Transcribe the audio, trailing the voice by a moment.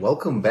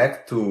Welcome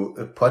back to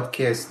a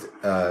podcast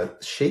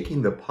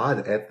Shaking the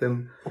Pod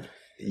Anthem.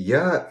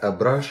 Я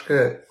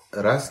Брашка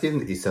Раскин,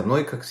 и со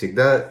мной, как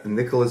всегда,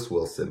 Nicholas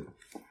Wilson.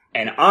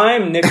 And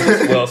I'm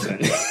Nicholas Wilson.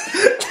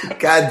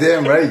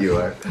 Goddamn right you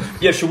are.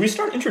 Yeah, should we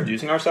start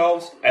introducing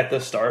ourselves at the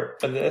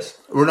start of this?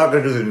 We're not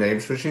going to do the name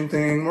switching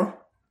thing anymore?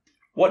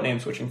 What name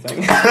switching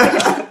thing?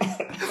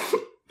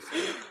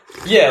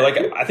 Yeah,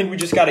 I think we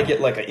just got to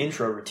get an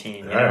intro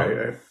routine. You know? All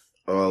right.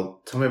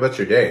 Well, tell me about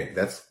your day.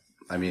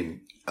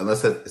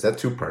 Is that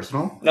too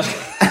personal?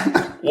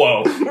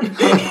 Whoa.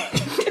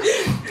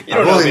 You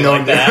don't know me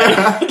like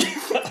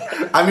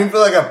that. I mean, for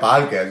a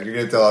podcast, you're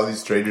going to tell all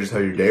these strangers how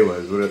your day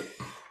was.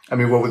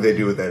 What would they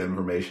do with that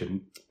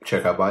information?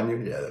 Check up on you?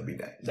 Yeah, that'd be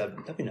nice.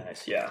 That'd be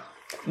nice, yeah.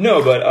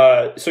 No,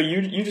 but, so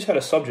you just had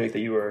a subject that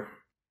you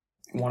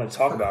wanted to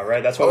talk about,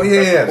 right? That's what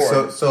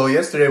So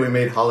yesterday we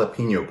made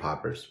jalapeno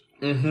poppers.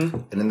 Mm-hmm.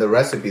 And in the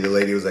recipe, the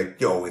lady was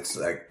like, yo, it's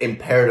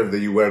imperative that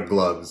you wear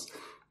gloves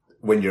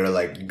when you're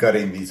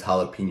gutting these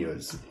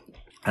jalapenos.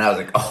 And I was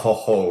like,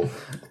 oh,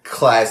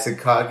 classic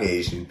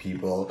Caucasian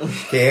people.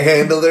 Can't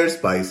handle their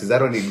spices. I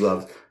don't need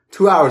gloves.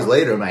 2 hours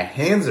later, my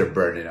hands are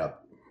burning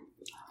up.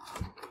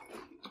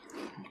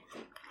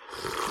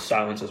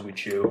 Silence as we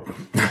chew.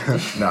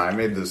 No, I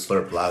made the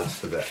slurp louds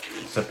to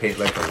paint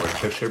a word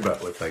picture,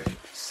 but with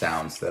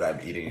sounds that I'm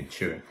eating and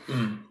chewing.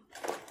 Mm.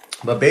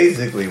 But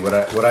basically, what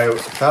I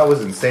thought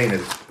was insane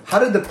is, how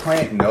did the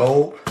plant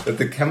know that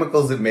the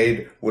chemicals it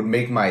made would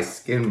make my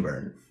skin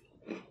burn?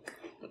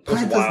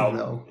 Plant doesn't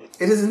know.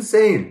 It is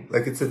insane.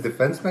 It's a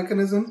defense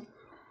mechanism.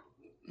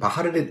 But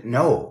how did it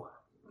know?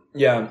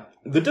 Yeah,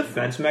 the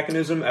defense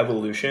mechanism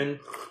evolution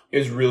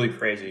is really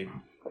crazy.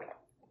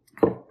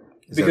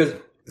 Is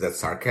that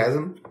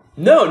sarcasm?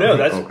 No,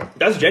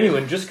 that's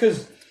genuine. Just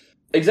because,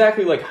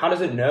 exactly, how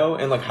does it know,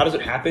 and how does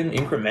it happen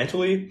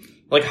incrementally?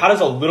 How does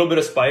a little bit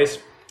of spice,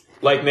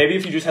 maybe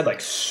if you just had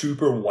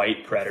super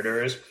white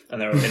predators,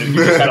 and if you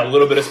just had a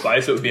little bit of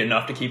spice, it would be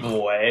enough to keep them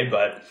away.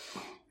 But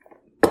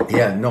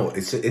yeah, no,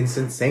 it's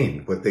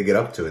insane what they get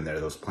up to in there.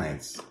 Those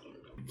plants.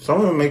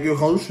 Some of them make you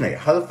hallucinate.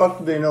 How the fuck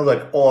do they know?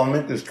 I'll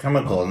make this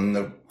chemical, and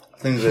the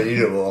things that eat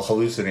it will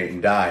hallucinate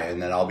and die,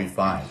 and then I'll be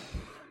fine.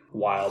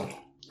 Wild.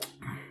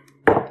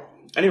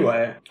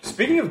 Anyway,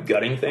 speaking of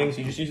gutting things,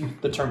 you just use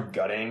the term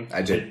gutting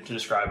to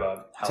describe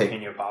a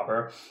jalapeno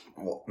popper.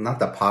 Well, not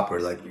the popper.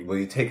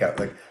 You take out,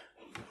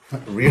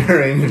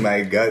 rearrange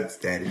my guts,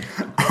 Daddy.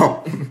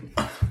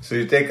 So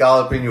you take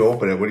jalapeno,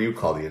 open it. What do you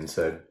call the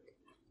inside?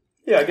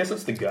 Yeah, I guess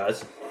it's the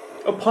guts.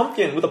 With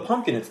a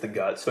pumpkin, it's the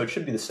gut, so it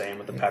should be the same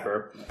with the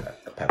pepper.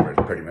 The pepper is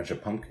pretty much a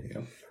pumpkin, you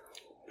know?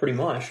 Pretty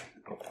much.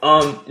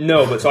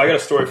 No, but so I got a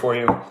story for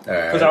you.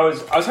 Because I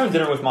was having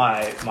dinner with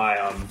my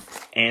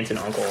aunt and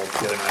uncle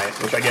the other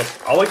night, which I guess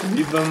I'll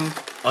leave them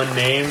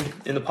unnamed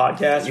in the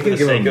podcast. You can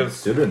give them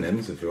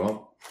pseudonyms if you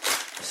want.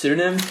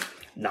 Pseudonyms?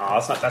 Nah,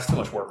 that's too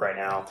much work right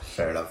now.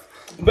 Fair enough.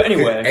 But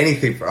anyway.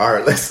 Anything for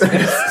our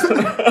listeners.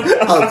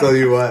 I'll tell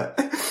you what.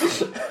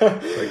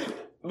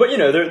 But,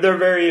 they're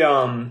very,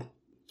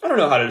 I don't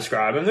know how to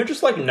describe them. They're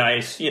just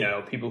nice,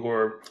 people who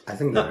are I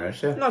think they're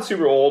nice, yeah. Not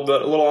super old,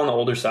 but a little on the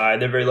older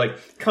side. They're very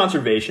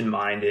conservation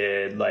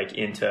minded,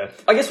 into.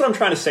 I guess what I'm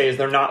trying to say is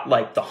they're not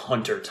the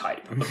hunter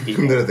type of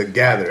people. They're the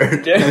gatherer.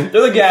 They're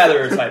the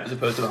gatherer type as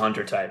opposed to the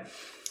hunter type.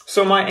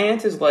 So my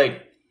aunt is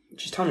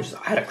she's telling me,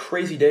 I had a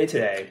crazy day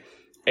today.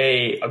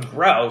 A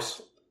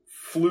grouse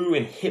flew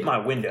and hit my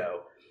window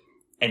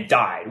and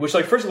died. Which,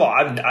 first of all,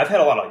 I've had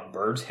a lot of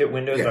birds hit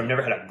windows, but I've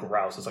never had a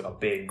grouse. It's a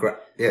big,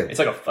 it's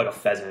like a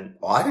pheasant.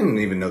 Well, I didn't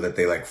even know that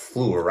they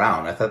flew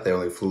around. I thought they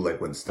only flew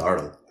when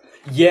startled.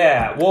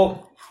 Yeah,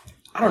 well,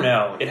 I don't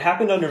know. It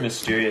happened under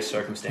mysterious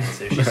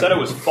circumstances. She said it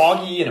was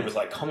foggy and it was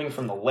coming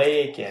from the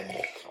lake, and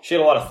she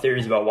had a lot of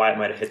theories about why it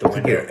might have hit the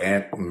window. Your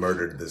aunt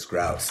murdered this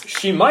grouse.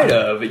 She might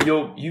have.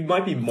 You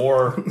might be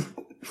more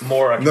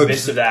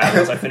convinced of that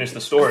once I finish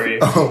the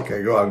story.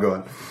 Okay, go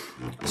on.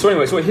 So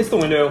anyway, it hits the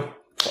window.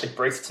 It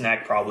breaks its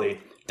neck, probably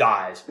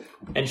dies,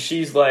 and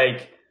she's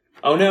like,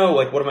 "Oh no!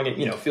 What am I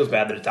gonna?" Feels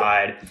bad that it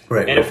died.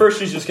 Right. And at first,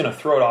 she's just gonna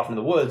throw it off into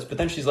the woods, but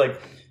then she's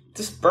like,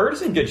 "This bird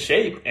is in good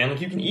shape,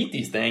 and you can eat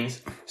these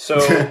things." So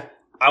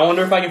I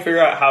wonder if I can figure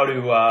out how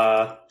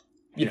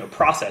to,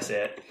 process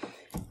it.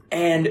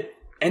 And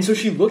so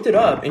she looked it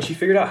up, and she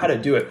figured out how to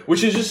do it,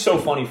 which is just so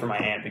funny for my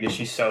aunt because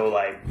she's so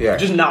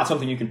just not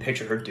something you can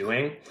picture her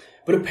doing.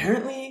 But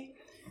apparently,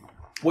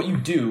 what you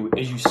do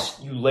is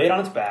you lay it on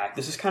its back.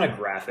 This is kind of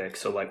graphic,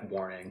 so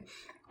warning.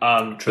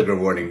 Trigger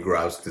warning,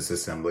 grouse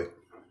disassembly.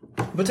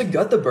 But to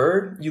gut the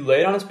bird, you lay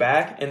it on its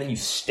back, and then you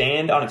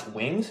stand on its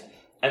wings,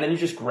 and then you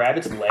just grab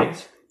its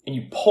legs, and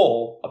you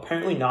pull,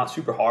 apparently not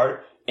super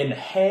hard, and the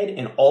head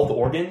and all the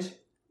organs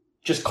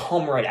just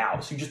come right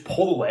out. So you just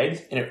pull the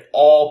legs, and it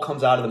all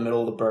comes out of the middle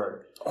of the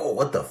bird. Oh,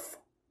 what the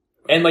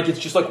And it's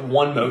just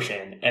one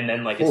motion, and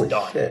then it's Holy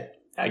done. Shit.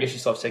 I guess you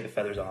still have to take the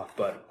feathers off,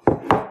 but...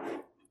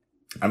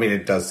 I mean,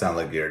 it does sound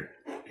like your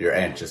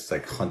aunt just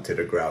hunted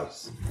a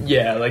grouse.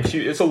 Yeah,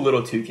 it's a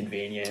little too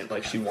convenient.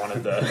 She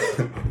wanted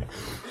the...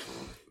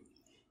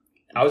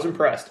 I was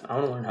impressed. I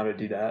want to learn how to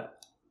do that.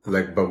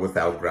 Like, but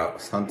without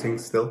grouse hunting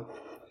still?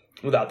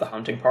 Without the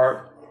hunting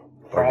part,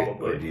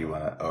 probably. Or do you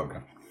want to... Oh, okay.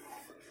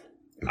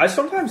 I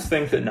sometimes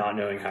think that not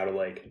knowing how to,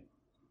 like,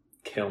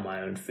 kill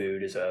my own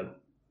food is a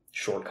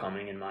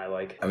shortcoming in my,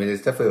 like... I mean,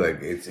 it's definitely,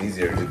 like, it's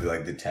easier to,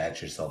 like,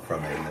 detach yourself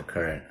from it in the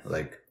current,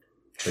 like...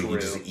 So you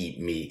just eat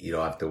meat. You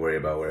don't have to worry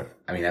about where...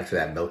 I mean, after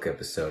that milk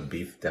episode,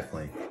 beef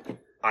definitely...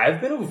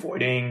 I've been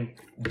avoiding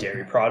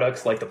dairy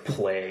products like the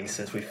plague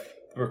since we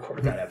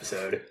recorded that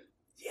episode.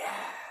 Yeah.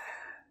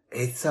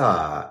 It's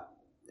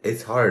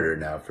harder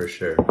now, for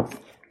sure.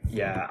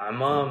 Yeah,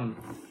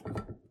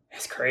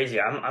 it's crazy.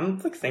 I'm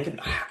like thinking,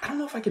 I don't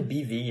know if I could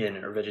be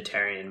vegan or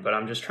vegetarian, but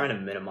I'm just trying to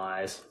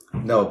minimize.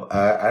 No,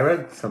 I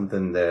read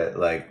something that,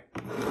 like,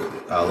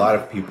 a lot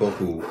of people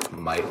who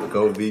might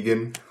go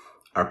vegan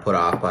are put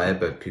off by it,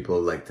 but people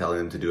like telling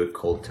them to do it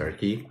cold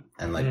turkey.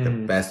 And, like, the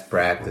best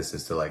practice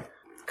is to, like,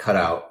 cut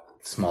out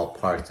small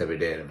parts every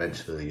day and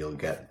eventually you'll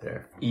get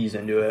there. Ease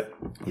into it.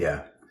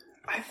 Yeah.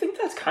 I think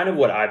that's kind of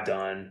what I've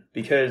done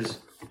because,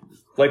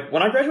 like,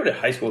 when I graduated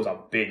high school, I was a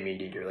big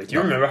meat eater. Like, do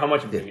you remember how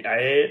much meat I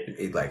ate?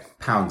 Eat, like,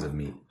 pounds of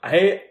meat.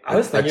 I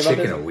was thinking about this. A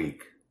chicken a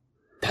week.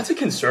 That's a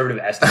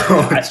conservative estimate.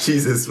 Oh,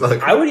 Jesus.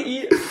 Fuck. I would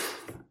eat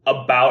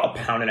about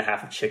 1.5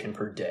 pounds of chicken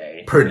per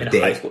day. Per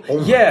day? High school.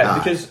 Oh yeah,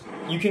 God. Because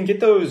you can get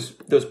those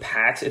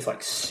packs. It's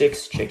like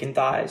 6 chicken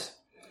thighs.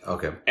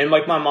 Okay. And,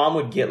 like, my mom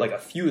would get, like, a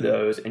few of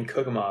those and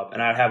cook them up.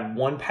 And I'd have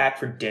 1 pack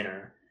for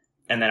dinner.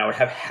 And then I would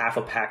have half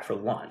a pack for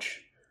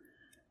lunch.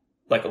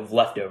 Like, of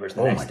leftovers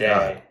the next day.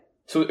 God.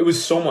 So it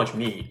was so much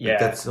meat. Yeah.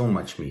 That's so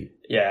much meat.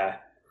 Yeah.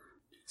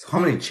 So how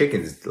many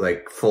chickens,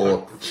 like,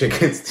 full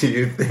chickens do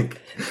you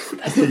think?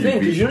 That's the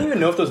thing, because you don't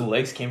even know if those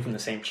legs came from the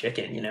same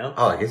chicken, you know?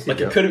 Oh, I guess you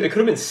do. It could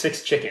have been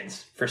 6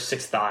 chickens for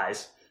 6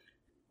 thighs.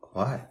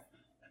 Why?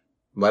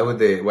 Why would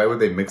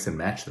they mix and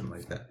match them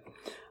like that?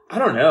 I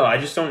don't know. I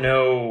just don't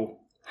know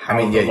how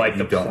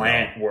the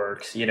plant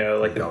works. You know,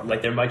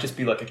 like there might just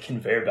be like a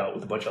conveyor belt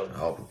with a bunch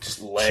of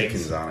just legs,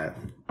 chickens on it.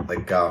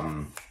 Like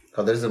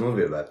there's a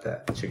movie about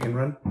that. Chicken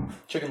Run.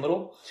 Chicken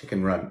Little.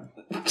 Chicken Run.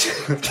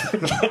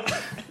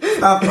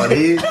 It's not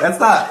funny. That's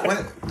not.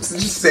 What,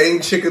 just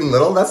saying Chicken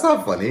Little. That's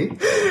not funny.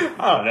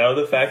 I don't know.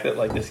 The fact that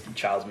like this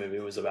child's movie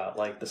was about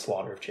like the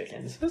slaughter of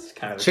chickens. That's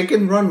kind of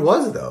Chicken Run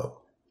was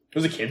though. It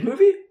was a kid's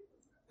movie.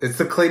 It's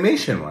the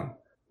claymation one.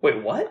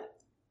 Wait, what?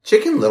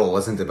 Chicken Little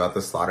wasn't about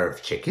the slaughter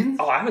of chickens?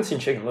 Oh, I haven't seen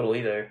Chicken Little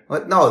either.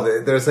 What?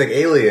 No, there's like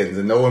aliens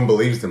and no one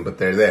believes them, but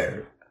they're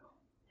there.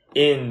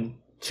 In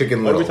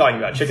Chicken Little. What are we talking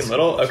about? Chicken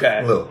Little? Okay.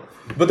 Chicken Little.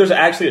 But there's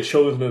actually a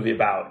children's movie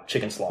about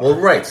chicken slaughter. Well,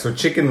 right. So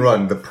Chicken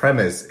Run, the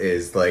premise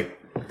is like,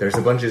 there's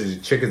a bunch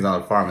of chickens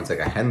on a farm. It's like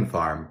a hen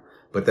farm.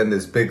 But then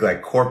this big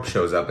like corp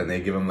shows up and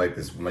they give them like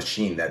this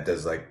machine that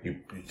does like,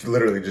 you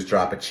literally just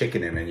drop a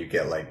chicken in and you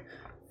get like,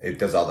 it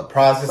does all the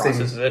processing.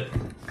 Processes it.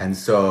 And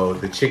so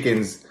the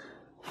chickens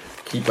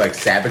keep like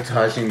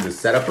sabotaging the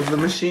setup of the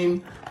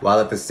machine while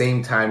at the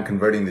same time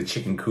converting the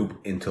chicken coop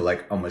into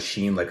like a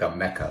machine, like a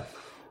mecha.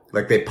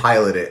 Like they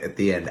pilot it at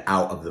the end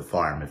out of the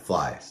farm. It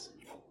flies.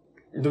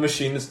 The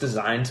machine that's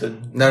designed to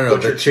No,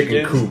 the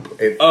chicken coop.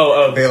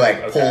 They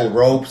like pull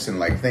ropes and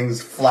like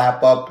things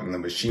flap up and the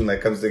machine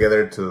like comes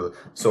together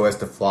so as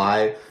to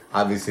fly.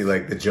 Obviously,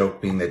 like the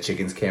joke being that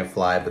chickens can't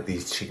fly, but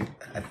these chickens.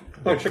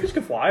 Oh, chickens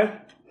can fly.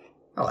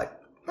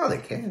 No, they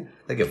can.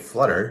 They can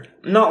flutter.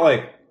 Not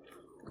like,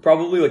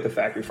 probably like the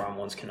factory farm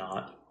ones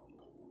cannot.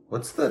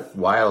 What's the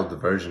wild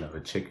version of a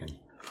chicken?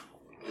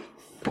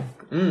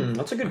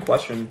 That's a good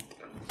question.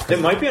 It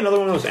might be another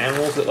one of those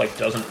animals that like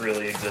doesn't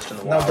really exist in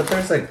the wild. No, but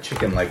there's like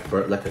chicken-like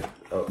bird, like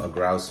a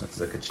grouse. It's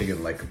like a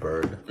chicken-like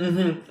bird.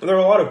 Mm-hmm. There are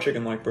a lot of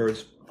chicken-like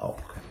birds. Oh,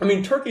 okay. I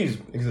mean, turkeys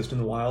exist in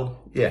the wild.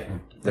 Yeah,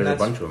 there's a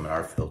bunch of them in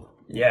our field.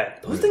 Yeah,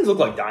 those things look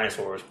like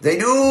dinosaurs. They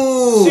do!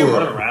 You see them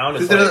running around.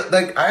 It's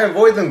like, I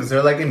avoid them because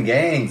they're like in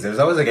gangs. There's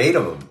always like 8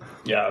 of them.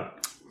 Yeah.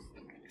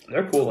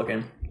 They're cool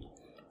looking.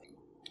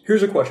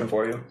 Here's a question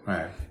for you.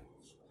 Alright.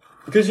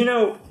 Because, you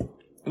know,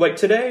 like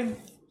today,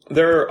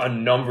 there are a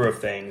number of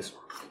things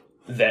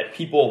that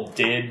people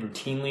did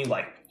routinely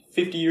like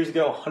 50 years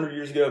ago, 100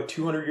 years ago,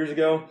 200 years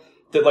ago,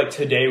 that like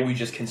today we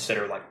just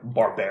consider like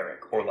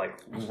barbaric or like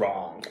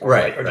wrong or,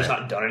 just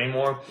not done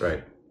anymore.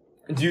 Right.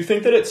 Do you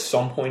think that at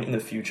some point in the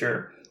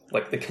future,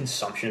 like the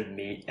consumption of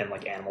meat and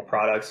like animal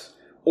products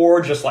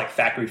or just like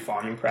factory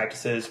farming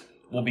practices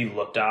will be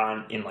looked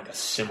on in like a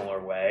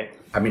similar way?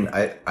 I mean,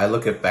 I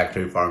look at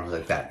factory farms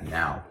like that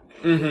now.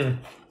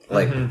 Mm-hmm.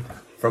 Like,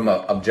 from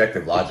an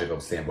objective, logical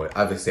standpoint,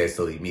 obviously I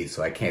still eat meat,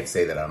 so I can't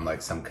say that I'm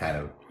like some kind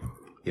of,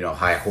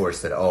 high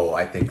horse that,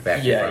 I think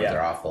factory farms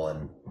are awful.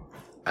 And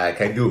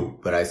I do,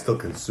 but I still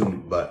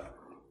consume. But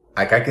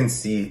like I can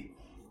see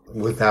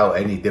without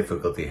any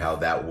difficulty how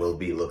that will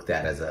be looked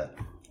at as a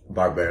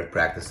barbaric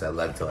practice that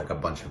led to like a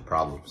bunch of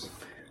problems.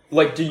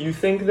 Like, do you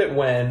think that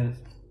when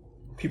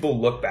people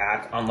look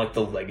back on like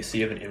the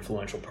legacy of an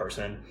influential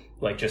person,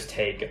 like just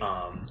take,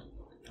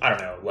 I don't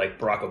know, like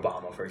Barack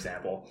Obama, for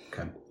example.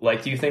 Okay.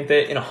 Like, do you think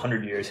that in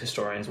 100 years,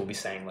 historians will be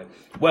saying like,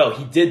 well,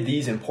 he did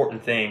these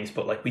important things,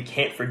 but like we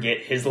can't forget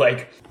his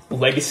like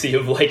legacy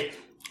of like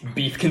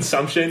beef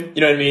consumption.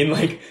 You know what I mean?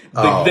 Like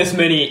this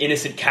many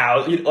innocent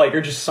cows, like,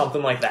 or just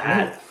something like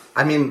that.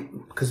 I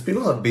mean, because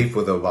people have beef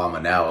with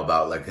Obama now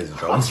about like his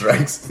drone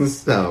strikes and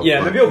stuff.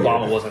 Yeah, maybe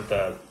Obama wasn't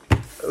the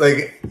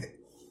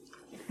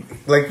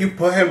like you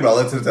put him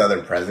relative to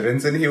other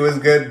presidents and he was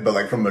good, but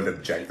like from an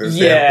objective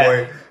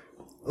standpoint,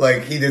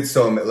 like he did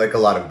like a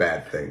lot of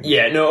bad things.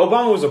 Yeah, no,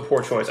 Obama was a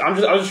poor choice. I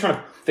was just trying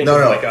to think of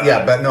like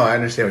but no, I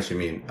understand what you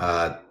mean.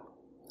 I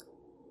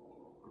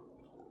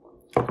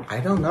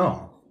don't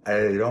know. I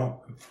don't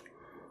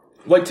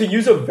like, to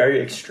use a very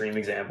extreme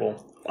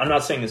example. I'm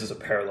not saying this is a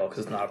parallel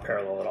because it's not a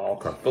parallel at all.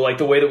 But like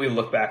the way that we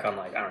look back on,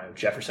 like, I don't know,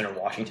 Jefferson or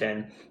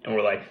Washington, and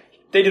we're like,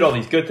 they did all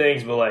these good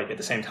things, but like at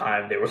the same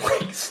time they were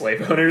like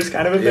slave owners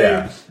kind of a thing.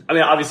 Yeah. I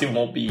mean, obviously it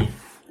won't be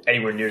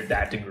anywhere near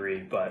that degree,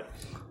 but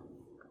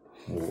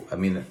I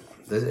mean,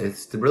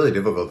 it's really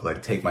difficult to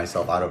like take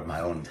myself out of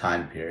my own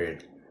time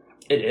period.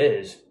 It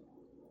is.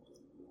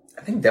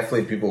 I think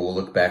definitely people will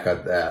look back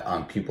at that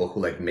on people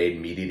who like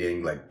made meat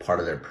eating like part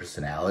of their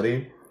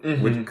personality.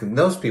 Which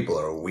those people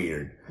are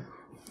weird.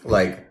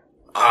 Like,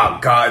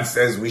 God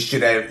says we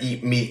should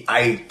eat meat.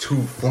 I eat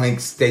 2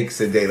 flank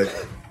steaks a day. Like,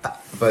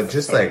 but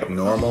just like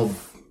normal.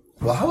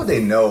 Well, how would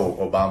they know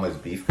Obama's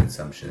beef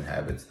consumption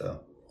habits though?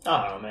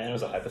 I don't know, man. It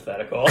was a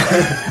hypothetical.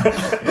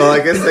 Well, I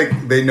guess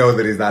like they know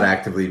that he's not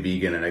actively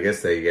vegan, and I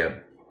guess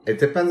it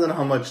depends on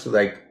how much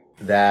like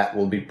that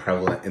will be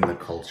prevalent in the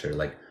culture.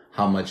 Like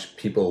how much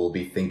people will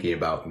be thinking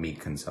about meat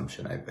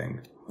consumption, I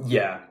think.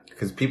 Yeah.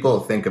 Because people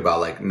think about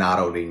like not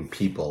owning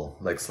people,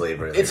 like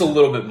slavery. It's a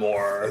little bit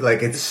more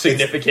like it's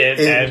significant,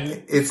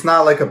 and it's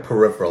not like a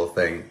peripheral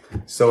thing.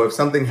 So if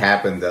something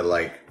happened that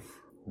like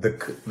the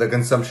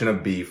consumption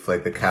of beef,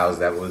 like the cows,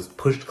 that was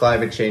pushed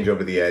climate change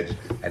over the edge,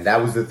 and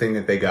that was the thing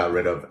that they got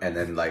rid of, and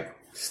then like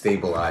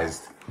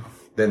stabilized,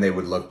 then they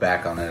would look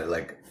back on it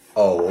like,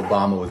 oh,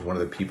 Obama was one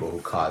of the people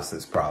who caused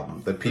this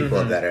problem. The people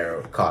of that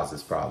era caused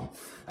this problem.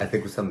 I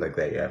think with something like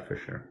that, yeah, for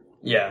sure.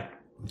 Yeah,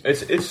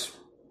 it's.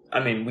 I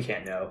mean, we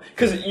can't know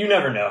because you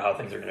never know how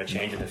things are going to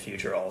change in the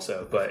future.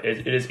 Also, but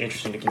it is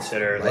interesting to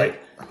consider.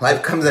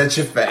 Life comes at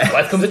you fast.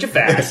 Life comes at you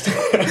fast.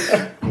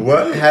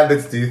 What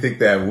habits do you think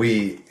that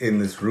we in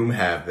this room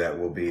have that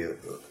will be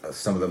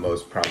some of the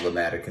most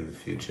problematic in the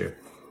future?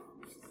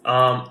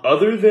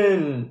 Other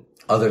than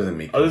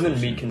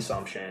meat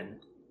consumption,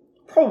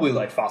 probably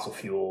like fossil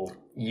fuel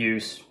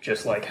use,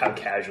 just like how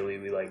casually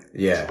we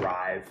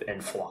drive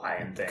and fly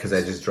and things. Because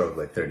I just drove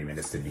like 30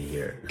 minutes to be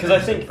here. Because I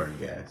think burn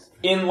gas.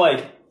 In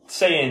like,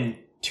 say in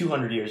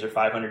 200 years or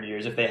 500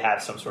 years, if they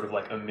have some sort of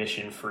like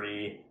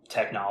emission-free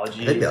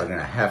technology, I think they're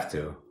gonna have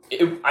to.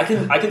 I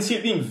can see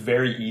it being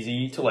very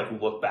easy to like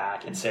look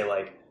back and say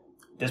like,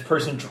 this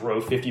person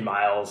drove 50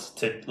 miles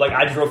to, like,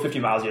 I drove 50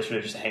 miles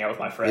yesterday just to hang out with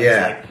my friends.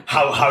 Yeah. Like,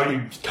 how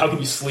can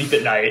you sleep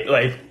at night?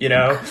 Like, you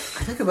know? I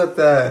think about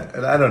that,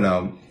 and I don't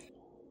know.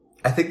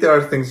 I think there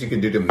are things you can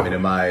do to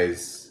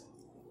minimize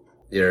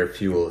your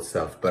fuel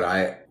stuff,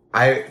 but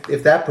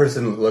if that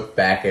person looked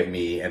back at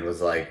me and was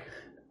like,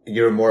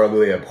 you're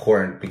morally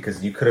abhorrent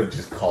because you could have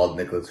just called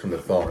Nicholas from the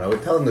phone, I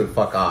would tell him to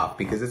fuck off,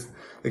 because it's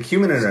like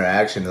human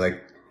interaction,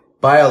 like,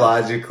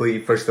 biologically,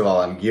 first of all,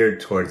 I'm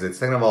geared towards it.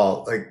 Second of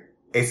all, like,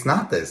 it's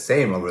not the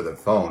same over the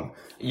phone.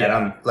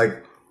 Yeah.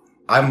 And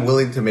I'm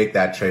willing to make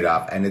that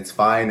trade-off, and it's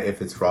fine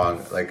if it's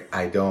wrong. Like,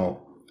 I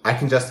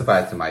can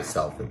justify it to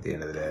myself at the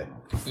end of the day.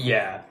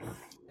 Yeah.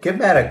 Get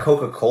mad at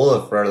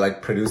Coca-Cola for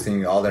like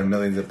producing all their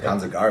millions of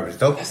pounds of garbage.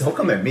 Don't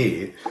come at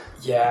me.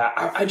 Yeah.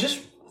 I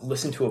just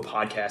listened to a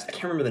podcast. I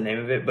can't remember the name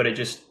of it, but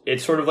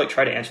it sort of like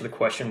tried to answer the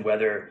question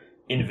whether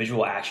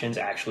individual actions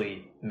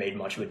actually made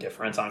much of a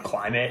difference on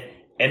climate.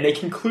 And they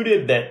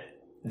concluded that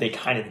they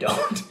kind of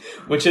don't,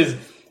 which is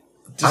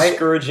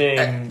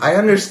discouraging. I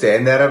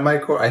understand that at my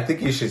core. I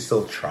think you should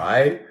still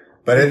try,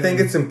 but I think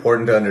it's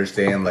important to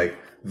understand like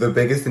the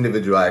biggest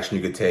individual action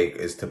you could take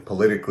is to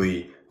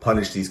politically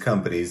punish these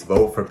companies,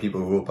 vote for people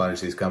who will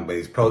punish these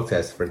companies,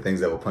 protest for things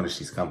that will punish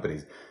these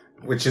companies,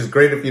 which is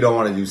great if you don't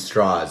want to use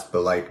straws,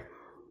 but like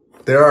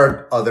there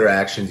are other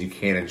actions you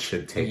can and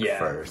should take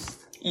first.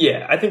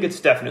 Yeah, I think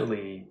it's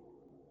definitely,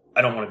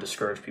 I don't want to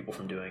discourage people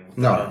from doing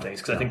their own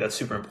things because I think that's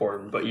super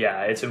important, but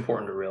yeah, it's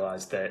important to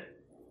realize that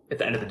at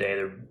the end of the day,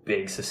 they're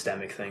big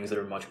systemic things that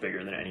are much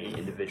bigger than any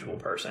individual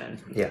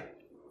person. Yeah.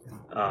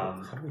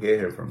 How do we get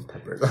here from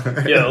peppers?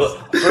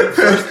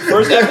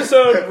 First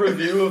episode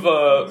review of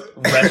a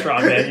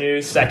restaurant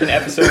menu. Second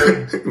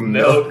episode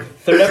milk.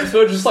 Third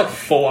episode just like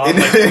full on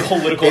like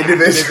political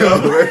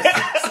activism.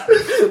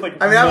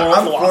 Like, I mean,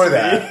 I'm for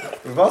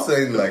that. We've also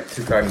eaten like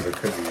 2 kinds of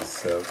cookies,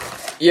 so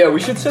yeah, we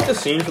should set the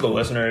scene for the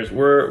listeners.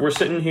 We're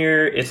sitting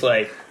here. It's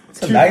like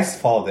it's a nice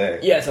fall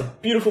day. Yeah, it's a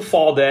beautiful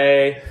fall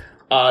day.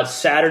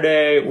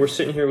 Saturday, we're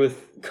sitting here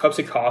with cups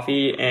of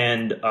coffee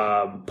and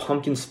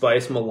pumpkin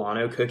spice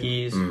Milano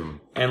cookies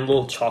and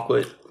little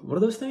chocolate. What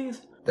are those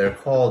things? They're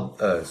called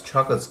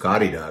chocolate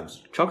Scotty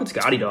dogs. Chocolate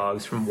Scotty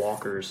dogs from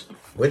Walker's.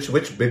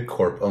 Which big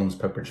corp owns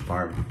Pepperidge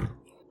Farm?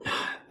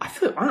 I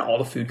feel like aren't all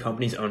the food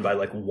companies owned by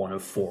like one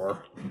of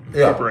 4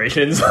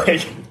 corporations?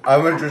 Like,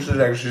 I'm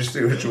interested actually to see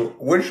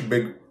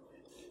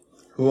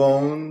who Who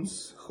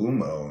owns?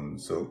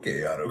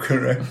 Okay,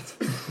 autocorrect.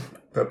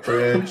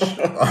 Pepperidge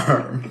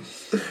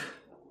Farms.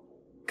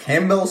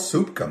 Campbell's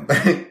Soup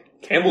Company.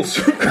 Campbell's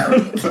Soup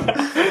Company.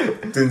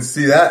 Didn't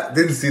see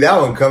that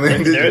one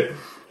coming. Did you?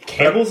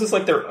 Campbell's is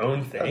like their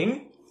own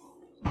thing.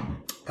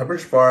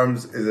 Pepperidge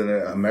Farms is an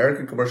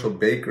American commercial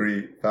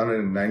bakery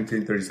founded in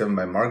 1937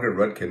 by Margaret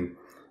Rudkin,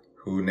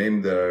 who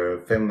named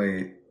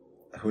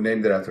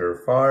it after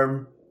her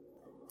farm.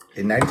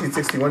 In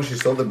 1961, she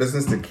sold the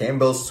business to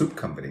Campbell's Soup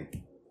Company.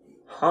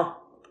 Huh.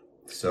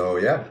 So,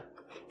 yeah.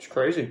 It's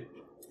crazy.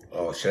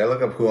 Oh, should I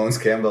look up who owns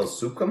Campbell's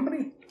Soup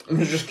Company?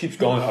 It just keeps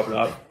going up and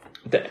up.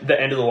 The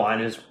end of the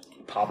line is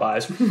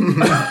Popeyes.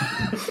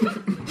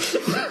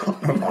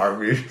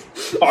 Arby's.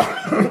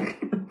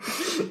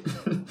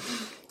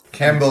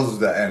 Campbell's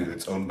the end.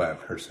 It's owned by a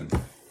person.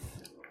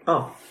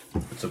 Oh.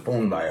 It's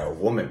owned by a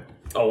woman.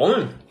 A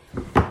woman?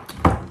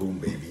 Boom,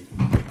 baby.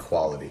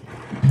 Equality.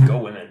 Go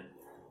women.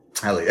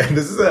 Hell yeah.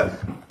 This is a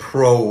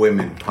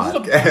pro-women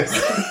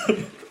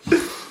podcast.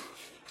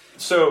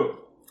 So,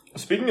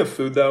 speaking of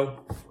food, though,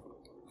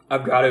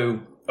 I've got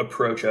to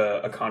approach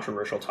a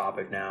controversial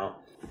topic now.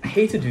 I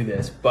hate to do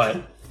this,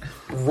 but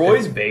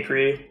Roy's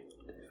Bakery,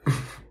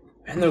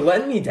 and they're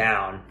letting me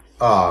down.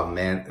 Oh,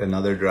 man.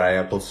 Another dry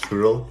apple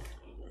strudel?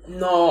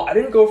 No, I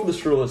didn't go for the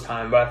strudel this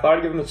time, but I thought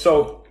I'd give them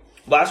So,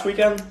 last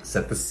weekend...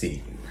 Set the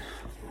scene.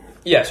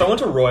 Yeah, so I went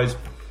to Roy's.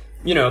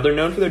 You know, they're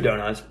known for their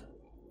donuts.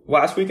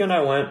 Last weekend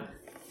I went,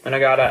 and I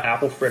got an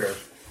apple fritter.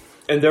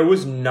 And there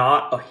was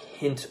not a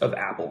hint of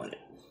apple in it.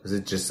 Was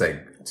it just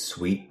like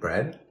sweet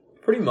bread?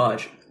 Pretty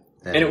much.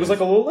 And it was like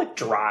a little like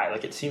dry,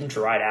 like it seemed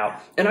dried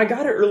out. And I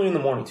got it early in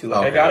the morning too.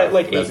 Like I got it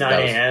like 8, 9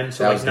 a.m.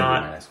 So like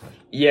not,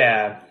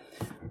 yeah.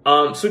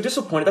 So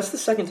disappointed. That's the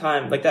second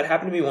time. Like that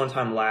happened to me one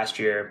time last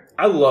year.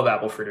 I love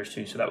apple fritters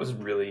too, so that was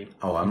really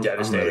devastating.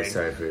 I'm really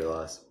sorry for your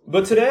loss.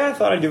 But today I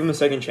thought I'd give them a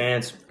second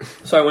chance.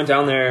 So I went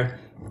down there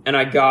and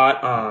I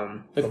got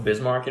like a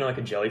Bismarck, you know, like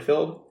a jelly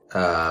filled.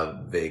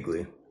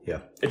 Vaguely,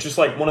 yeah. It's just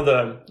like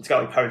it's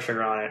got like powdered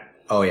sugar on it.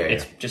 Oh, yeah,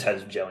 It just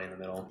has jelly in the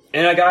middle.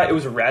 And it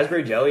was a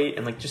raspberry jelly,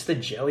 and, like, just the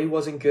jelly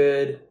wasn't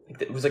good.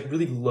 Like, it was, like,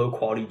 really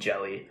low-quality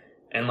jelly.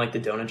 And, like, the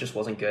donut just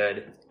wasn't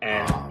good.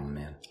 And oh,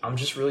 man. I'm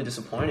just really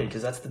disappointed,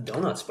 because that's the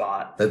donut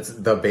spot. That's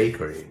the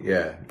bakery,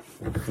 yeah.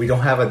 We don't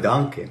have a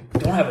Dunkin'.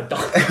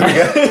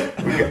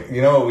 Dunkin'.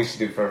 You know what we should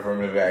do for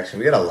affirmative action?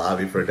 We got a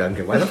lobby for a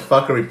Dunkin'. Why the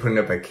fuck are we putting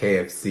up a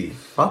KFC?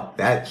 Fuck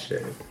that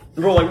shit.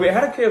 Bro, like, we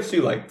had a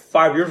KFC, like,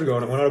 5 years ago,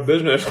 and it went out of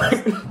business.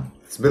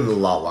 It's been a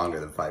lot longer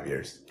than 5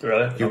 years.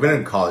 Really? You've been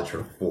in college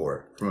for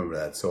 4. Remember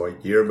that? So a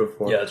year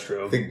before? Yeah, that's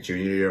true. I think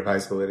junior year of high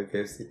school we had a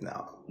KFC?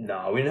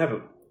 No, we didn't have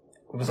it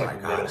was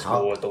like middle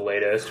school at the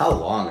latest. How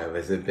long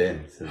has it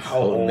been since how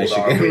old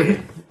Michigan? Are we?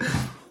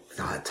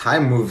 God,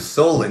 time moves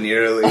so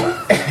linearly.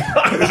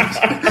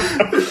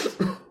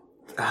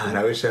 God,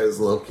 I wish I was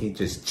low-key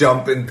just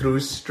jumping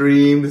through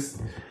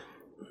streams.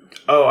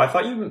 Oh, I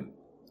thought you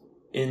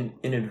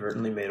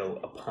inadvertently made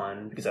a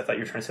pun, because I thought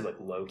you were trying to say like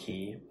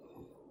low-key.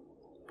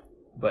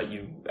 But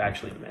you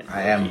actually meant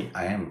low-key.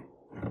 I am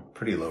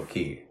pretty low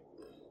key.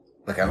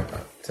 Like I'm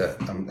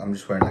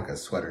just wearing like a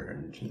sweater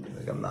and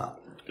like I'm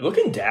not. You're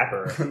looking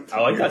dapper.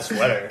 I like that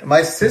sweater.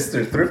 My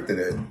sister thrifted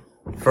it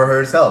for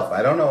herself.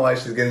 I don't know why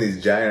she's getting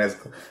these giant ass.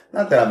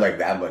 Not that I'm like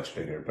that much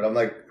bigger, but I'm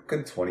like a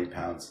good 20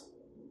 pounds.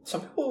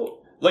 Some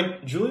people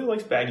like Julie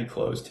likes baggy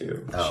clothes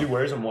too. Oh. She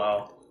wears them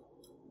well.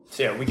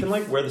 So yeah, we can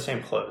like wear the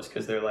same clothes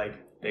because they're like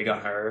big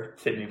on her,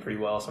 fit me pretty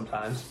well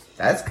sometimes.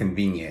 That's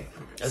convenient.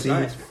 That's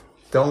nice.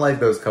 Don't like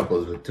those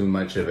couples with too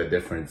much of a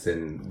difference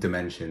in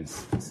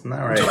dimensions. It's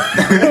not right.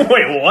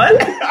 Wait, what?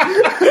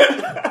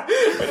 I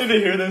didn't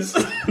hear this.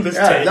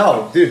 Take.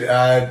 No, dude.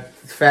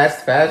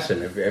 Fast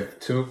fashion. If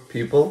two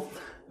people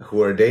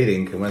who are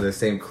dating can wear the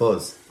same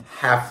clothes,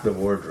 half the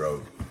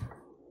wardrobe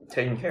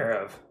taken care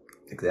of.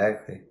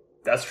 Exactly.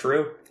 That's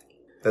true.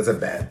 That's a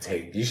bad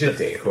take. You should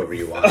date whoever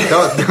you want.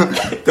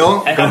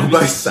 Don't go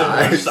by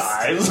size.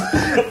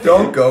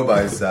 Don't go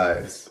by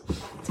size.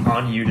 It's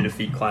on you to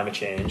defeat climate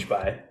change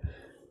by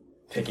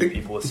picking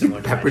people with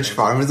similar Pepperidge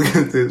Farm is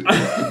going to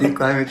defeat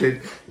climate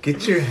change.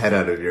 Get your head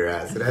out of your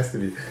ass. It has to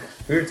be.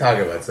 We were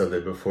talking about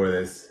something before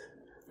this.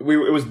 It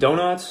was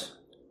donuts.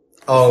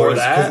 Oh, it was,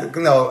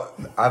 no.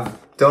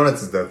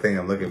 Donuts is the thing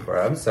I'm looking for.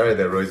 I'm sorry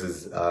that Royce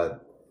is, I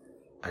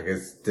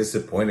guess,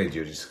 disappointed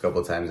you just a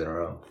couple times in a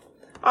row.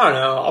 I don't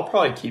know. I'll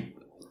probably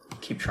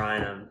keep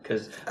trying them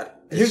because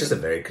it's just a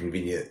very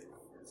convenient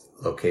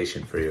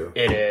location for you.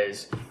 It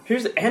is.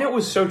 And it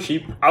was so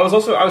cheap. I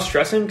was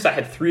stressing because I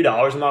had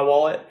 $3 in my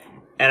wallet,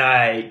 and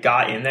I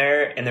got in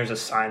there, and there's a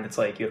sign that's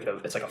like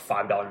it's like a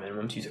 $5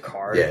 minimum to use a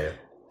card. Yeah.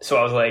 So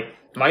I was like,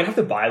 am I gonna have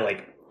to buy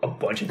like a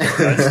bunch of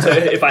donuts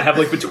if I have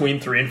like between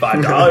 $3 and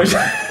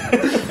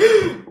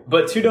 $5?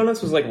 But 2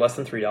 donuts was like less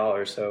than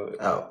 $3, so it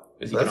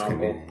was that's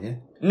convenient. Yeah.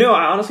 No,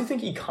 I honestly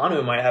think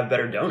Econo might have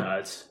better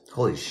donuts.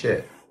 Holy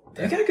ship.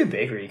 They got a good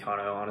bakery,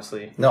 Econo,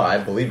 honestly. No, I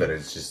believe it.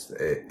 It's just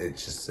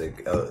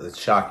like a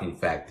shocking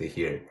fact to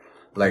hear.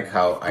 Like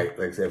how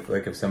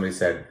if somebody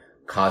said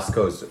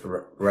Costco's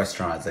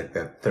restaurant is like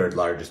the third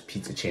largest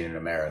pizza chain in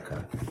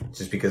America,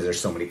 just because there's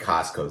so many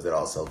Costco's that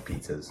all sell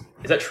pizzas.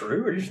 Is that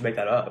true, or did you just make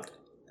that up?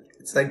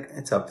 It's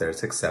up there.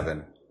 It's like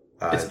 7.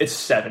 It's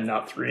 7,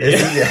 not 3.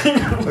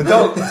 Yeah. But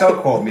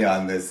don't quote me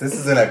on this. This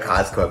isn't a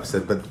Costco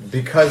episode, but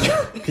because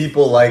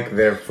people like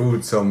their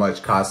food so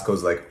much,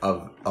 Costco's like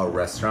a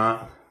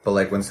restaurant. But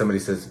like when somebody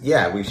says,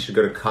 yeah, we should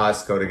go to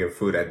Costco to get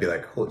food, I'd be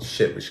like, holy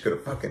shit, we should go to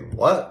fucking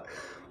what?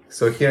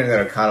 So hearing that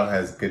O'Connell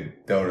has good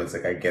donuts,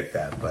 like I get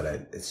that, but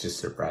it's just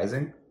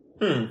surprising.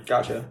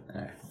 Gotcha.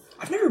 Right.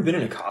 I've never been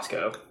in a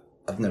Costco.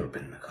 I've never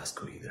been in a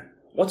Costco either.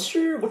 What's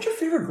your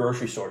favorite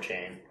grocery store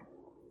chain?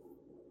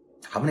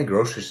 How many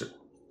grocery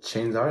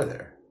chains are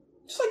there?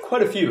 Just like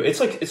quite a few. It's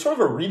sort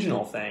of a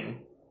regional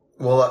thing.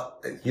 Well,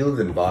 you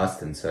lived in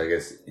Boston, so I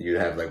guess you'd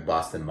have like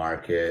Boston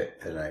Market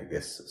and I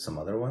guess some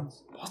other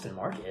ones. Boston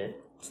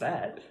Market? What's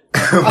that?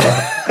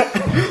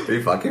 Are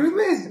you fucking with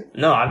me?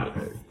 No, I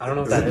don't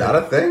know if that is. Is it not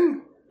a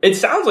thing? It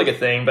sounds like a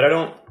thing, but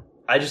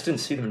I just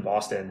didn't see them in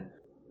Boston.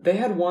 They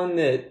had one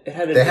that it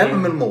had a They have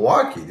them in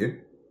Milwaukee,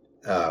 dude.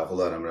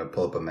 Hold on, I'm going to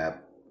pull up a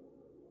map.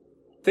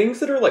 Things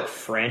that are like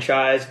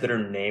franchised that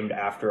are named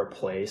after a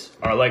place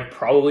are like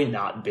probably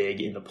not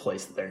big in the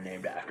place that they're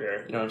named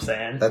after. You know what I'm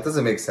saying? That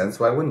doesn't make sense.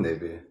 Why wouldn't they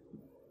be?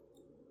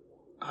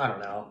 I don't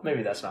know.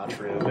 Maybe that's not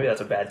true. Maybe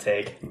that's a bad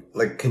take.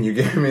 Like, can you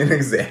give me an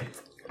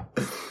example?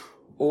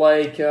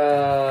 Like,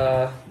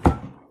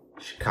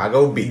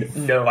 Chicago beef.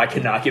 No, I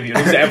cannot give you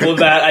an example of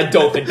that. I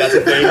don't think that's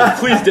a thing.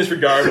 Please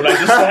disregard what I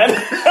just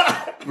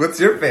said. What's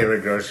your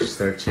favorite grocery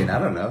store chain? I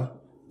don't know.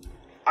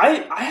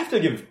 I have to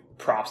give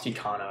props to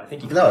Econo. I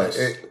think Econo is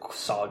a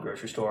solid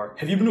grocery store.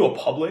 Have you been to a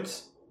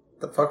Publix?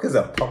 The fuck is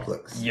a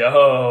Publix?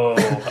 Yo.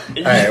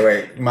 Alright,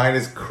 wait. Mine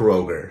is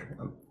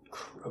Kroger.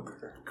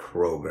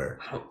 Kroger.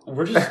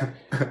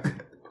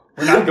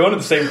 We're not going to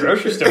the same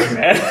grocery store,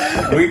 man.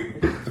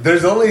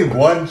 There's only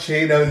one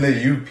chain on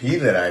the UP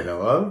that I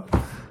know of.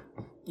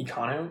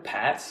 Econo?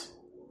 Pat's?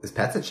 Is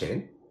Pat's a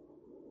chain?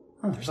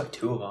 Huh. There's like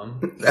 2 of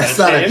them. That's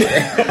not a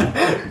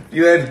chain.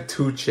 You had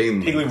 2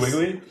 chain Piggly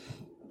Wiggly?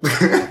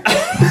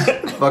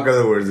 Fuck are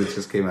the words that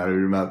just came out of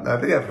your mouth? I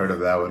think I've heard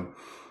of that one.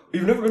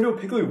 You've never been to a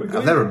Piggly Wiggly?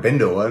 I've never been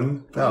to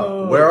one.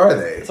 No. Where are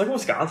they? It's like a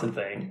Wisconsin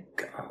thing.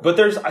 But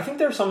I think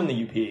there's some in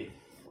the UP.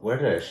 Where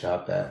did I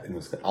shop at in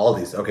Wisconsin?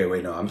 Aldi's. Okay,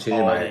 wait, no. I'm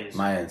changing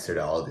my answer to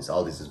Aldi's.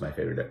 Aldi's is my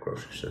favorite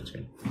grocery store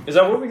chain. Is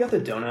that where we got the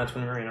donuts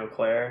when we were in Eau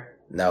Claire?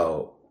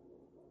 No.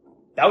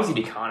 That was at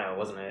Econo,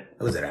 wasn't it?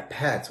 It was at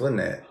Pat's,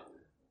 wasn't it?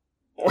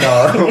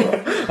 No.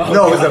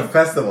 No, it was a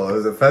festival.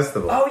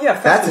 Oh, yeah,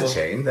 festival. That's a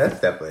chain. That's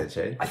definitely a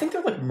chain. I think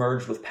they're like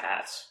merged with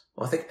Pat's.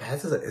 Well, I think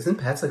Pat's isn't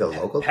Pat's like a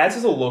local? Pat's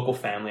is a local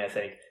family, I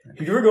think.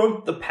 Have you ever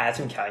gone to the Pat's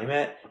in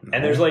Calumet? No.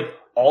 And there's like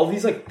all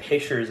these like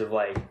pictures of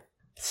like,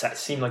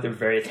 seem like they're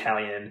very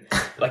Italian.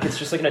 Like it's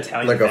just like an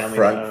Italian like family.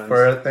 Like a front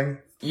for a thing?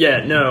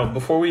 Yeah, no.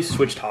 Before we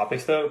switch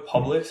topics though,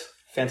 Publix,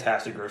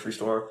 fantastic grocery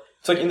store.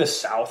 It's like in the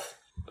South.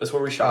 That's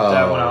where we shopped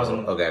at when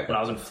I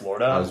was in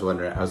Florida. I was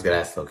wondering. I was gonna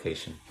ask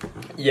location.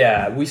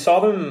 Yeah, we saw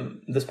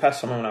them this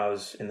past summer when I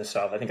was in the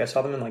South. I think I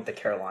saw them in like the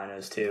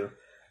Carolinas too.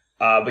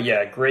 But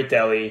yeah, great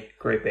deli,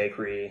 great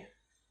bakery,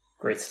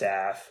 great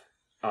staff.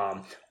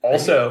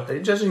 Also, are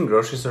you judging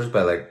grocery stores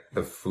by like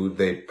the food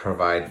they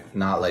provide,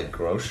 not like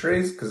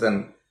groceries? Because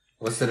then,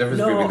 what's the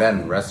difference between that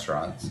and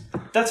restaurants?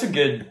 That's a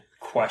good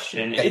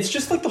question. It's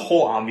just like the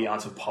whole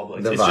ambiance of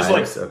Publix. It's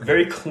vibes, just like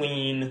very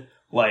clean,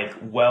 like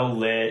well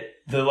lit.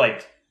 The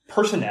like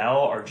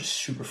personnel are just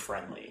super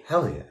friendly.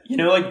 Hell yeah! You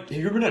know, like have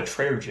you ever been to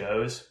Trader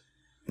Joe's?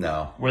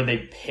 No. Where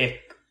they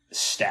pick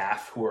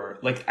staff who are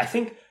like, I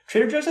think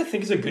Trader Joe's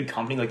is a good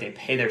company. Like they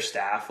pay their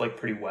staff like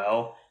pretty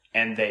well.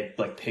 And they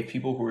like pick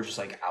people who are just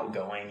like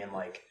outgoing and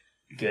like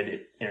good at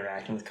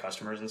interacting with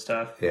customers and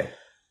stuff. Yeah.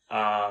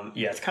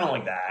 Yeah, it's kind of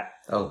like that.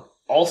 Oh.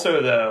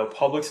 Also, though,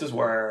 Publix is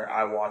where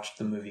I watched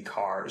the movie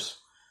Cars.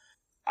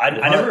 I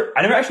never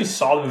actually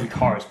saw the movie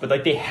Cars, but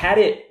like they had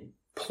it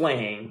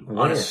playing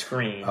on a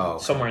screen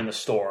somewhere in the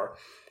store,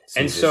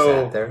 and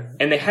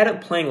they had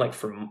it playing like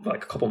for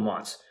like a couple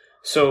months.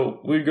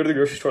 So we would go to the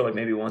grocery store like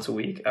maybe once a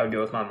week. I would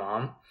go with my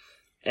mom,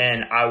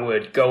 and I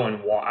would go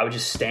and I would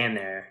just stand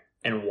there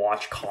and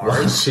watch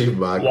Cars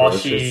while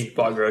she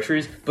bought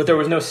groceries, but there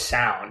was no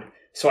sound.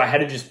 So I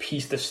had to just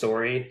piece the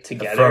story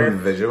together.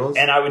 From visuals?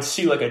 And I would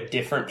see like a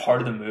different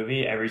part of the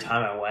movie every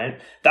time I went.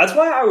 That's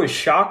why I was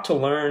shocked to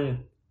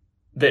learn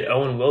that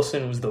Owen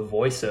Wilson was the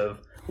voice of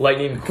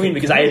Lightning McQueen,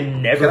 because I had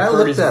never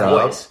heard his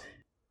voice. Up?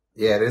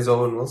 Yeah, it is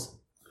Owen Wilson.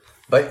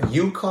 But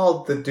you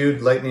called the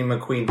dude Lightning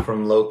McQueen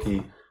from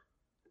Loki.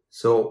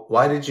 So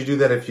why did you do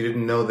that if you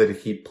didn't know that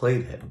he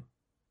played him?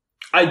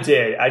 I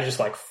did. I just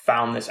like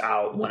found this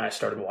out when I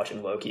started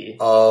watching Loki.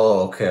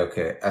 Oh,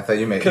 okay. I thought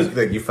you meant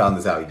like you found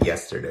this out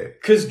yesterday.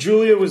 Because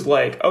Julia was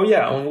like, "Oh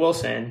yeah, Owen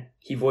Wilson,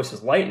 he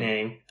voices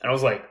Lightning," and I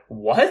was like,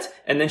 "What?"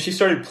 And then she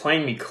started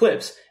playing me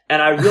clips,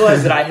 and I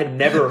realized that I had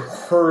never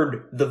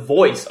heard the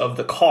voice of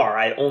the car.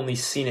 I had only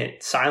seen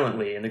it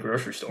silently in the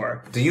grocery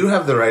store. Do you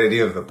have the right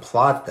idea of the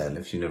plot then,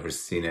 if you've never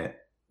seen it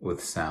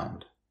with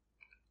sound?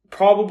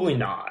 Probably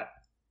not.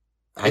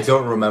 I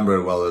don't remember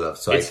it well enough,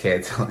 so I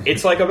can't tell you.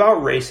 It's like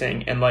about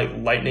racing, and like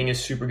Lightning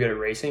is super good at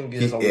racing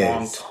because he has a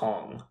long is.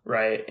 tongue,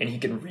 right? And he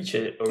can reach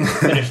it over the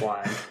finish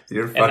line.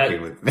 You're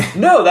fucking with me.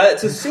 No,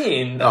 that's a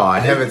scene. No, I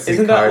haven't seen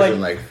Isn't Cars that in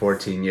like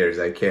 14 years.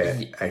 I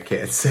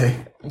can't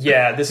say.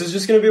 Yeah, this is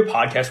just going to be a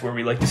podcast where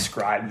we like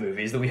describe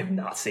movies that we have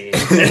not seen.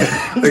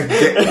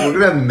 We're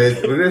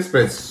gonna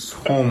spread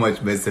so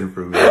much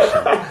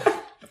misinformation.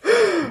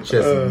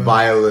 Just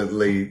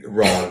violently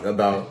wrong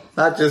about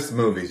not just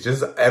movies,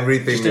 just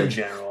everything. Just in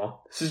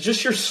general. This is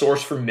just your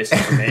source for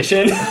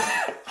misinformation.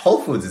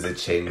 Whole Foods is a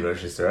chain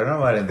grocery store. I don't know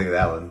why I didn't think of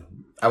that one.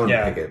 I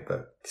wouldn't pick it,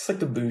 but it's like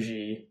the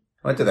bougie.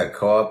 I went to that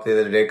co-op the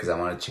other day because I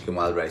wanted chicken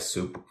wild rice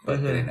soup,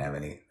 but they didn't have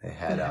any. They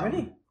had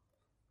any?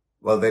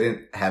 Well, they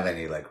didn't have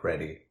any like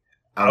ready.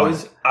 I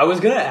was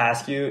gonna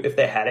ask you if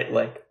they had it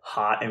like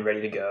hot and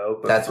ready to go.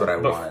 But that's what I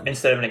wanted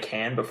instead of in a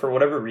can. But for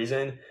whatever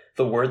reason,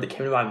 the word that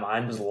came to my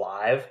mind was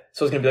live.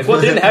 So I was gonna be like, "Well,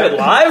 they didn't have it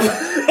live."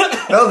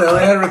 No, they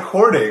only had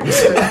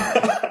recordings.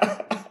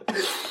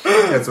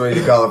 That's what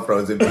you call a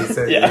frozen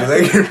pizza. Yeah.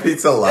 You like your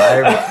pizza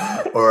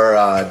live or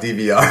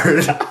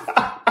DVR.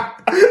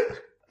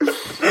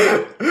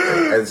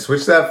 And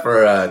switch that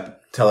for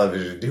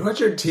television. Do you want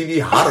your TV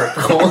hot or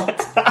cold?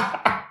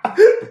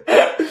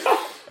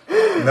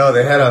 No,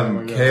 they had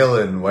kale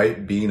and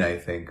white bean, I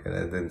think, and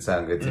it didn't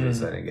sound good to me,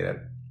 so I didn't get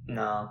it.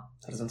 No,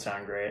 that doesn't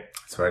sound great.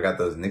 That's where I got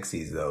those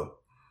Nixies, though.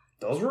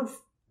 Those were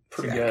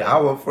pretty good. I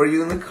got one for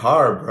you in the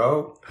car,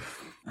 bro.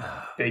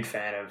 Big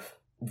fan of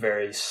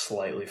very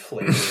slightly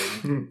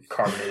flavored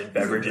carbonated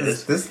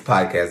beverages. This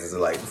podcast is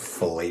like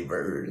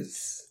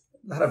flavors.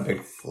 Not a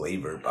big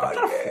flavor podcast.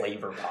 Not a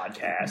flavor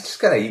podcast. Just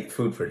gotta eat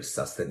food for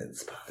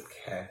sustenance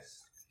podcast.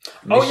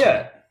 Oh,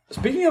 yeah.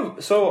 Speaking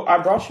of, so I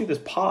brought you this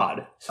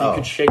pod, so you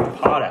could shake the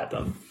pod at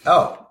them.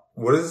 Oh,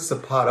 what is this a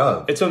pod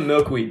of? It's a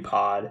milkweed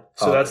pod.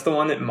 So that's the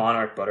one that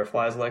monarch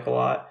butterflies like a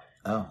lot.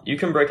 Oh. You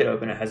can break it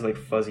open. It has like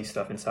fuzzy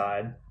stuff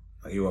inside.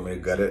 You want me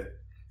to gut it?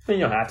 You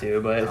don't have to,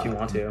 but if you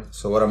want to.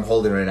 So what I'm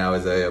holding right now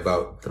is a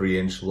about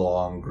 3-inch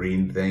long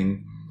green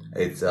thing.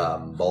 It's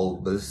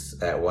bulbous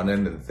at one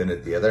end and thin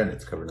at the other, and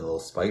it's covered in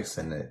little spikes,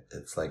 and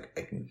it's like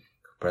I can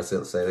press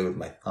it slightly with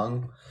my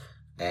tongue.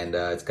 And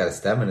it's got a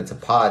stem, and it's a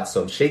pod,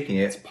 so I'm shaking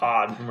it. It's a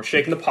pod, and we're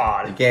shaking the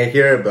pod. You can't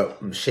hear it, but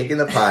I'm shaking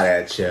the pod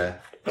at you.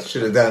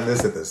 Should have done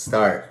this at the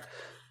start.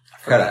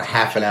 Got a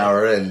half an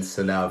hour in,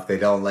 so now if they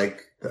don't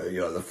like,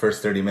 the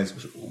first 30 minutes,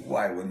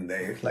 why wouldn't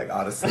they? Like,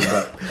 honestly,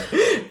 but...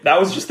 That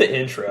was just the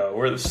intro.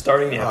 We're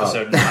starting the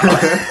episode now.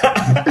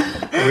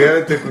 We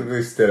haven't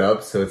technically stood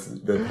up, so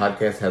the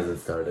podcast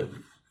hasn't started.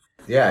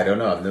 Yeah, I don't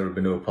know. I've never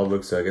been to a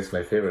Publix, so I guess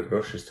my favorite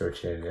grocery store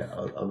chain. Yeah,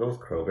 I'll go with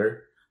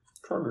Kroger.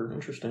 Kroger,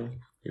 interesting.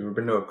 You ever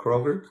been to a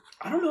Kroger?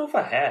 I don't know if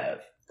I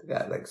have. They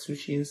got like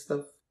sushi and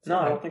stuff. No,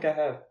 I don't think I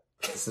have.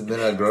 This has been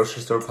a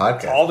grocery store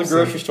podcast. All the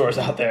grocery stores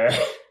out there.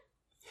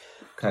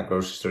 What kind of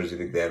grocery stores do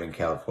you think they have in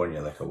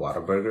California? Like a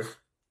Whataburger?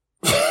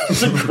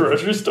 It's a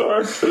grocery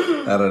store?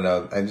 I don't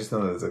know. I just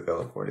know that it's a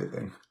California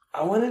thing.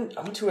 I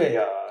went to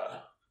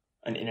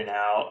an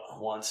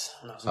In-N-Out once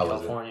when I was in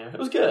California. It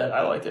was good.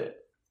 I liked it.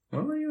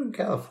 When were you in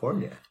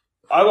California?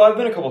 I've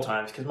been a couple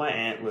times because my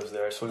aunt lives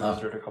there, so we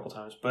visited her a couple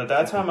times. But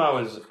that time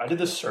I did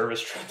this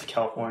service trip to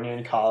California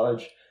in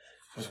college.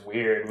 It was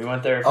weird. We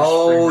went there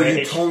for spring break.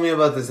 You told me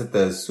about this at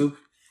the soup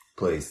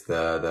place,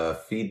 the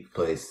feed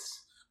place,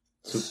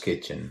 soup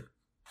kitchen.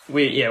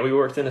 We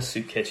worked in a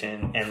soup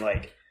kitchen and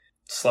like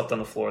slept on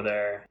the floor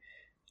there.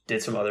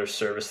 Did some other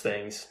service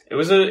things. It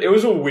was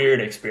a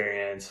weird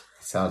experience.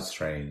 Sounds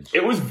strange.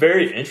 It was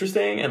very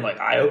interesting and like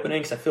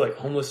eye-opening because I feel like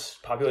homeless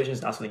population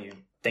is not something you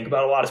think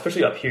about a lot,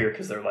 especially up here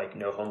because there are like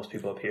no homeless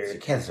people up here. So you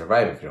can't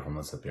survive if you're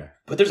homeless up here.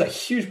 But there's a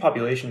huge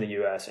population in the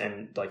U.S.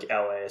 and like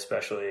LA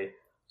especially.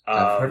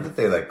 I've heard that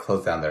they like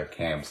close down their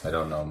camps. I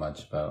don't know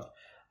much about.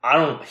 I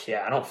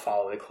don't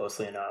follow it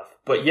closely enough.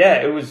 But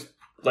yeah, it was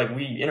like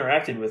we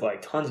interacted with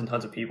like tons and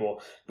tons of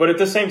people. But at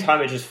the same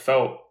time, it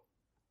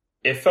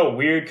felt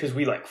weird because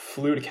we like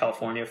flew to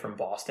California from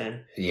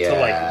Boston to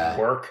like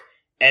work.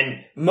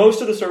 And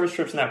most of the service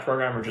trips in that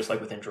program are just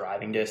like within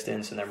driving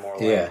distance and they're more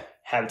like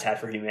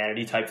Habitat for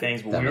Humanity type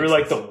things. But we were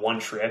like the one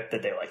trip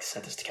that they like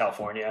sent us to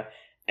California.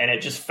 And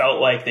it just felt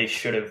like they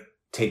should have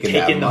taken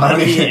the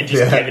money and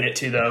just given it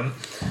to them.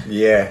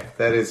 Yeah,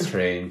 that is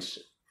strange.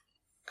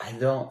 I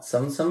don't,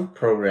 some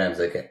programs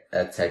like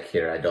at Tech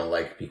here I don't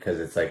like because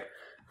it's like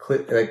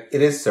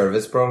it is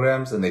service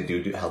programs and they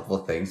do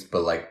helpful things,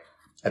 but like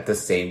at the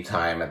same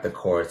time at the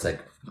core it's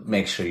like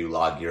make sure you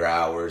log your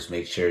hours,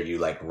 make sure you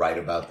like write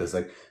about this,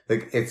 like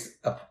it's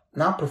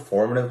not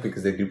performative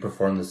because they do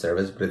perform the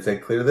service, but it's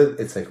like clear that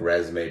it's like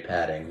resume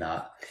padding,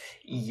 not.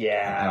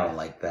 Yeah, I don't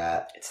like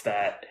that. It's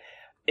that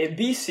at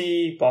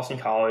BC Boston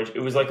College,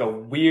 it was like a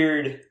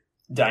weird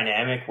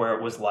dynamic where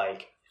it was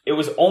like it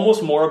was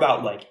almost more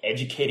about like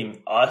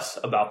educating us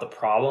about the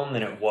problem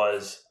than it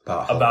was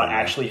about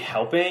actually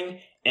helping,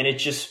 and it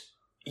just.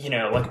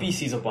 Like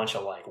BC's a bunch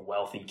of like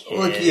wealthy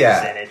kids,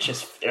 and it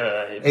just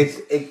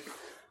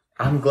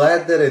I'm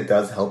glad that it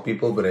does help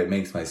people, but it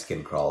makes my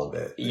skin crawl a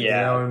bit. Yeah, you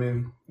know what I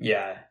mean?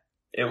 Yeah,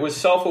 it was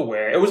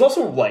self-aware. It was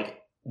also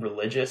like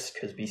religious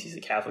because BC's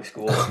a Catholic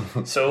school.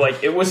 So,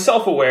 like, it was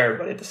self-aware,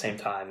 but at the same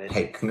time...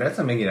 Hey, congrats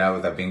on making it out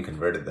without being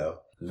converted, though.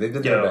 They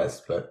did their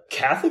best, but...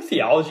 Catholic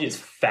theology is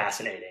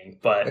fascinating,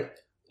 but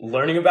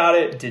learning about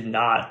it did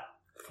not...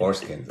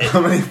 Foreskins.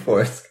 How many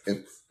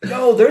foreskins?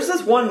 No, there's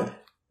this one...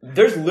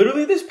 There's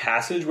literally this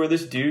passage where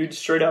this dude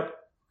straight up...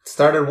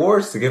 started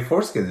wars to get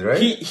foreskins,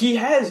 right?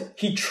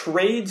 He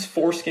trades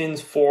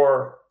foreskins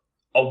for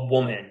a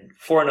woman,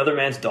 for another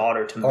man's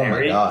daughter to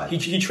marry. Oh my God.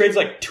 He trades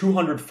like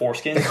 200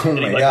 foreskins Oh and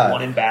he my like God.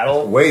 won in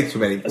battle. Way too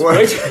many.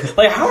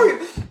 Like, how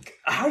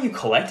are you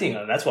collecting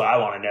them? That's what I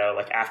want to know.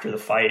 Like, after the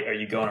fight, are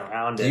you going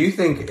around it? Do you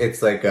think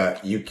it's like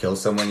you kill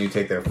someone, you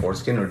take their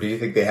foreskin, or do you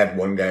think they had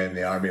one guy in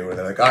the army where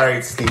they're like, all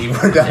right, Steve,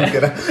 we're done,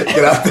 get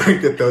out there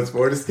and get those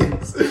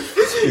foreskins?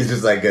 He's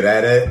just like good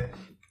at it.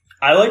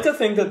 I like to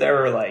think that there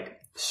were like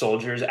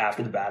soldiers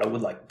after the battle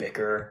would like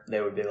bicker. They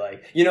would be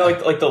like, you know,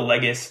 like the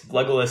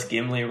Legolas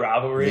Gimli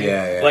rivalry.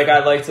 Yeah, yeah. Like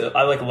I like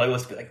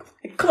Legolas to be like,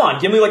 come on,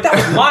 Gimli, like that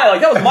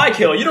was my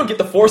kill. You don't get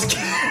the foreskin.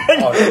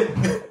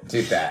 Oh,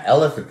 dude, that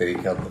elephant that he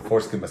killed, the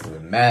foreskin must have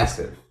been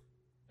massive.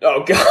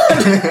 Oh God.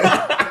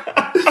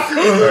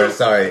 Or,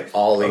 sorry,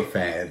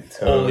 Oliphant.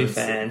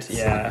 Oliphant,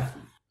 yeah.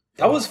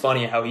 That was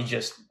funny how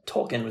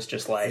Tolkien was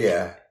just like,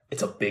 yeah.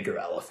 It's a bigger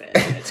elephant.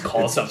 It's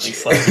called something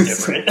slightly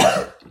different.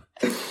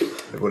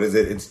 What is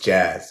it? It's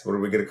jazz. What are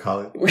we going to call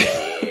it?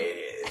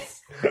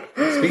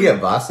 Speaking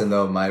of Boston,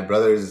 though, my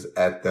brother's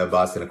at the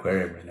Boston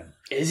Aquarium right now.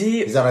 Is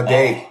he? He's on a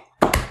date.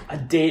 A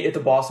date at the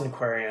Boston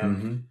Aquarium.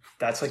 Mm-hmm.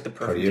 That's like the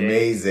perfect Pretty date.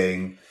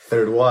 amazing.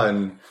 Third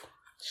one.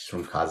 She's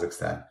from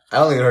Kazakhstan. I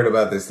only heard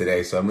about this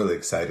today, so I'm really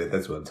excited.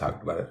 That's what I'm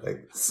talking about. It.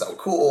 Like, so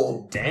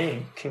cool.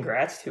 Dang.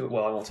 Congrats to,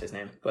 well, I won't say his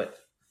name, but...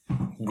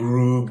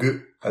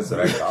 Grug. That's what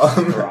I call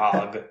him.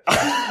 Grog.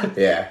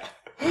 Yeah.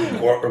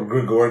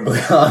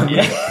 Gorglion.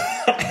 Yeah.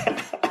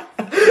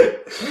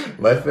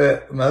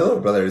 My little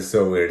brother is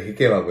so weird. He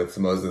came up with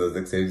most of those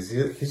nicknames.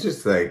 He's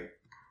just like,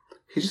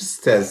 he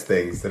just says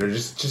things that are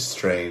just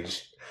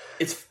strange.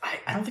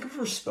 I don't think I've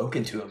ever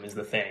spoken to him is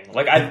the thing.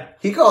 Like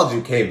he called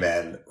you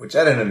caveman, which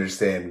I didn't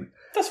understand.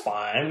 That's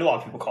fine. I mean, a lot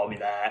of people call me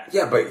that.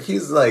 Yeah, but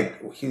he's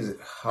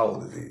how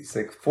old is he? He's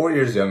like 4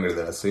 years younger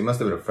than us, so he must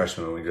have been a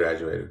freshman when we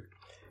graduated.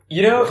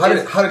 You know,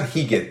 how did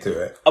he get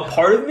to it? A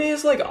part of me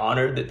is like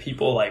honored that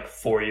people like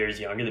 4 years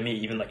younger than me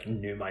even like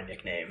knew my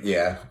nickname.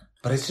 Yeah,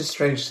 but it's just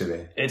strange to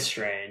me. It's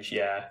strange,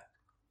 yeah.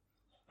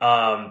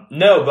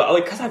 No, but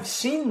like, cause I've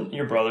seen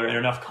your brother in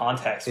enough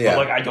context, but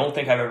like, I don't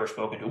think I've ever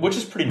spoken to him, which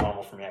is pretty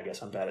normal for me, I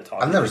guess. I'm bad at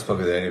talking. I've never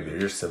spoken to any of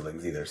your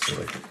siblings either, so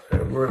like,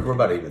 we're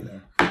about even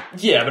there.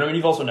 Yeah, but I mean,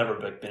 you've also never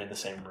been in the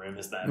same room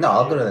as them. No,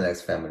 I'll go to the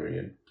next family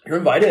reunion. You're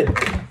invited.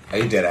 Are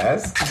you dead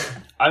ass?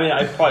 I mean,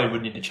 I probably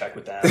would need to check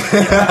with that.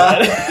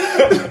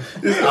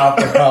 Just off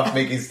the cuff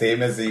making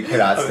statements that you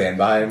cannot stand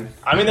behind.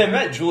 I mean, they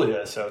met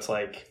Julia, so it's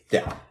like...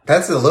 Yeah,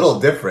 that's a little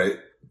different.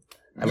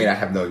 I mean, I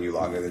have known you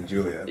longer than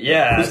Julia.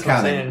 Yeah, who's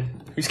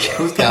counting? Who's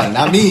counting?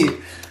 Not me.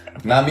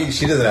 Not me.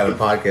 She doesn't have a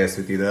podcast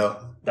with you, though.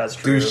 That's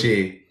true. Do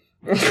she?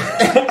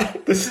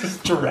 This is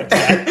direct.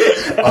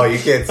 Oh, you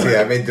can't see.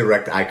 I made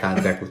direct eye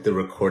contact with the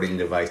recording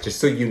device, just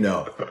so you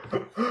know.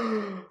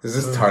 This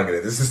is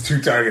targeted. This is too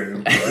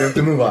targeted. We have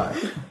to move on.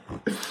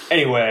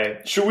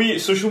 Anyway, should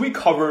we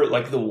cover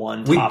like the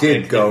one we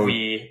topic did go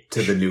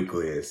to the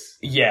nucleus.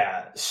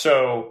 Yeah,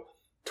 so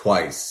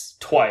twice.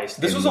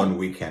 This was one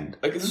weekend.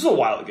 Like this was a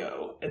while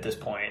ago at this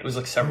point. It was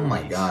like several weeks.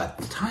 Oh my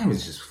God, time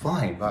is just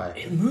flying by.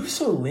 It moves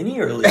so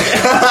linearly.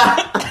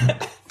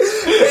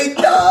 It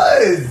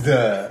does.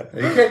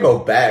 You can't go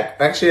back.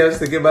 Actually, I was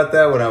thinking about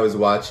that when I was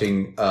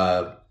watching.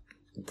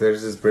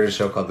 There's this British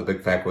show called The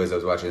Big Fat Quiz. I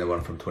was watching the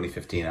one from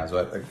 2015. I was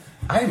like,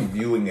 I'm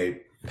viewing a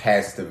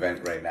past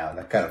event right now, and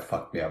that kind of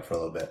fucked me up for a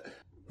little bit.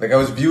 Like I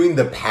was viewing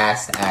the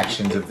past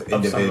actions of the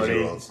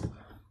individuals.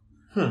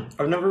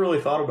 I've never really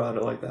thought about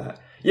it like that.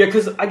 Yeah,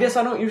 because I guess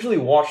I don't usually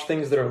watch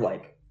things that are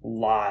like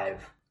live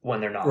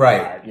when they're not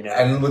live. You know,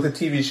 and with the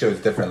TV show,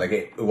 it's different. Like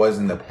it was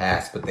in the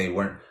past, but they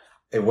weren't.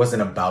 It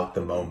wasn't about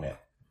the moment.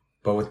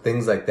 But with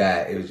things like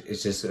that, it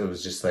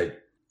was just like,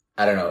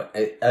 I don't know.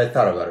 I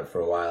thought about it for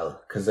a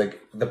while. Cause like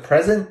the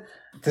present,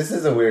 this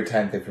is a weird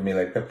time thing for me.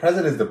 Like the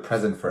present is the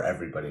present for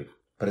everybody,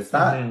 but it's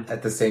not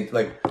at the same,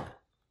 like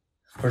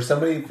for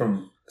somebody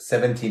from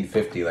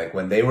 1750, like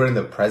when they were in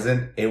the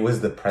present, it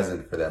was the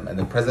present for them. And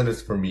the present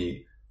is for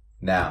me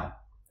now.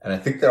 And I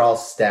think they're all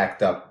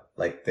stacked up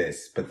like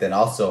this. But then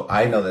also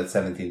I know that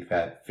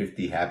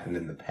 1750 happened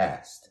in the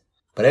past.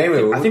 But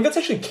anyway, I think that's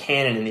actually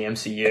canon in the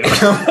MCU.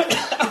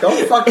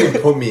 Don't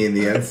fucking put me in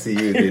the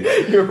MCU,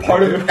 dude. You're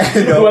part of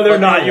it, whether or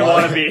not you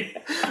want to be.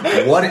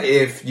 What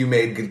if you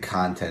made good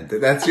content?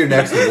 That's your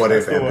next what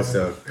if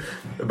episode.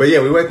 But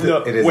yeah, we went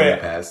to it is in the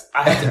past.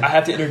 I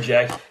have to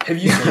interject. Have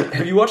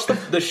you watched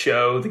the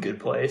show The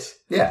Good Place?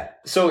 Yeah.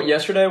 So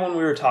yesterday when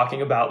we were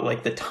talking about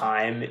like the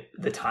time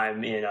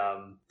in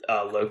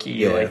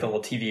Loki, like the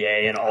whole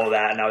TVA and all of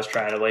that, and I was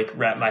trying to like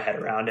wrap my head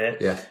around it.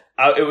 Yeah.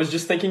 It was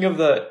just thinking of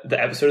the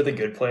episode of The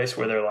Good Place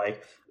where they're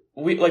like,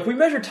 we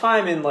measure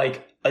time in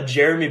like a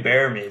Jeremy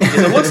Bearimy because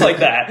it looks like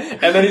that.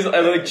 And then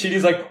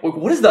Chidi's like,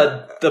 what is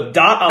the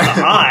dot on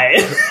the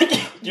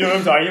eye? You know what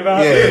I'm talking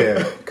about?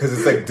 Yeah. Because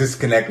it's like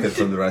disconnected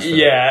from the rest of it.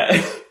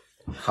 Yeah.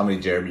 How many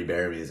Jeremy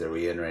Bearimys are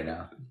we in right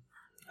now?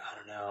 I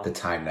don't know. The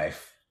time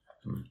knife.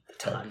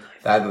 Time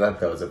knife.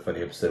 That was a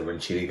funny episode when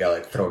Chidi got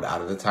like thrown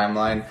out of the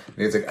timeline. And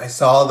he was like, I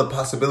saw all the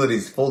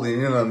possibilities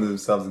folding in on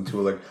themselves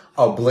into like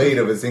a blade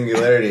of a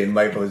singularity. And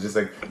Michael was just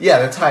like,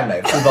 yeah, the time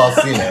knife. We've all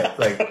seen it.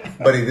 Like,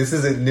 buddy, this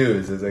isn't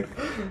news. It's like,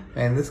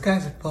 man, this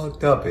guy's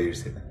fucked up. Have you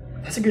seen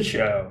that? That's a good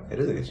show. It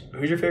is a good show.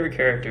 Who's your favorite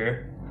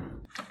character?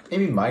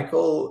 Maybe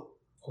Michael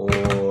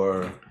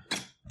or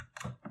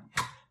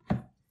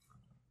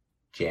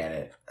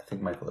Janet. I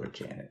think Michael or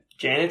Janet.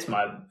 Janet's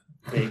my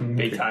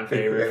big time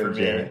favorite for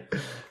me. Janet.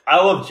 I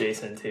love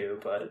Jason too,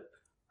 but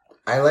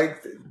I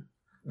liked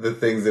the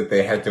things that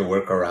they had to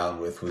work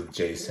around with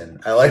Jason.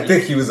 I like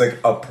that he was like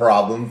a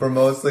problem for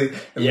mostly,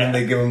 and then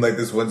they give him like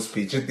this one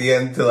speech at the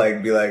end to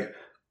like be like,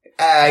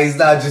 he's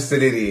not just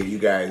an idiot, you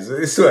guys.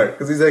 I swear,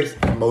 because he's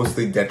like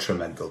mostly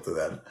detrimental to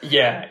them.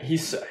 Yeah,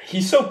 he's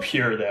so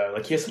pure though.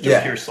 Like he has such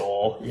a pure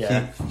soul.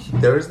 Yeah,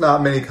 there's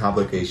not many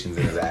complications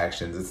in his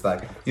actions. It's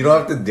like you don't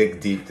have to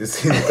dig deep to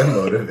see what the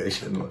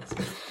motivation was.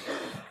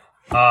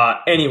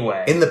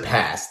 Anyway. In the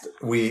past,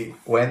 we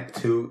went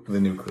to the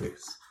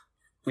nucleus.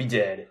 We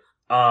did.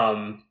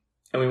 And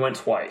we went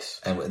twice.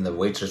 And the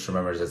waitress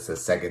remembers it's the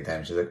second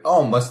time. She's like,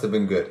 oh, must have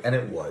been good. And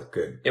it was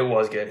good. It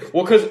was good.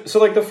 Well, so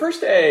like the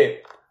first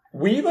day,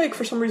 we like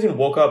for some reason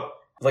woke up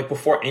like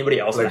before anybody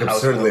else in the house.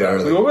 Absurdly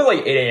early. We woke up at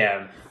like 8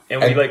 a.m.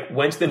 And we like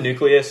went to the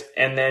nucleus,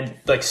 and then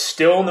like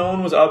still no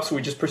one was up, so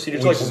we just proceeded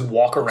to like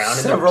walk around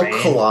several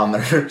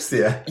kilometers.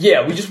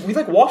 Yeah, we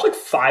like walked like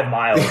 5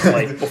 miles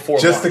like before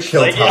just lunch. to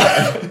kill like,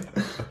 time.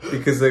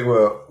 Because like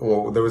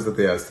well, there was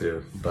nothing else to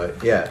do.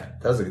 But yeah,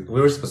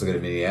 we were supposed to go to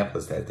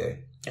Minneapolis that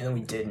day. And then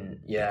we didn't.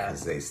 Yeah,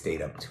 because they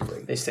stayed up too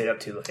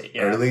late.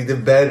 Yeah. Early to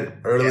bed,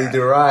 early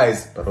to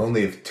rise, but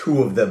only if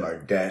 2 of them are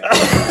dead.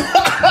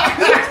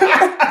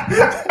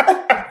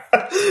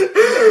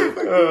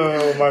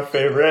 Oh, my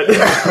favorite.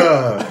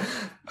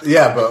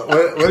 Yeah, but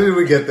what did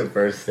we get the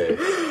first day?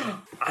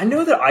 I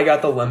know that I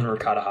got the lemon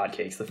ricotta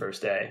hotcakes the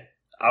first day.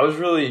 I was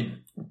really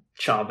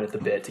chomping at the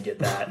bit to get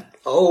that.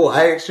 Oh,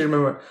 I actually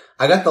remember.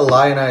 I got the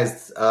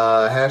lionized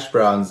hash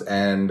browns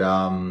and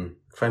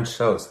French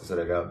toast. That's what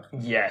I got.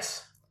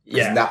 Yes.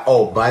 Yeah.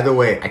 Now, by the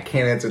way, I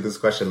can't answer this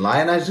question.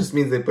 Lionized just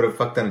means they put a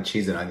fuck ton of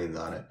cheese and onions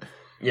on it.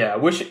 Yeah,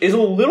 which is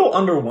a little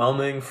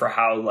underwhelming for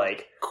how,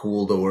 like...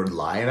 cool the word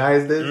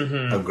lionized is.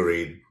 Mm-hmm.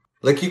 Agreed.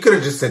 Like, you could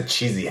have just said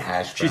cheesy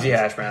hash browns. Cheesy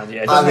hash browns,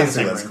 yeah. It doesn't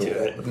obviously, have the same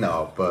ring to it.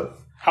 No, but...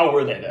 How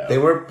were they, though? They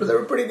were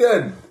pretty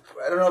good.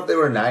 I don't know if they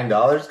were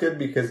 $9 good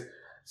because...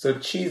 So,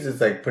 cheese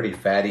is, like, pretty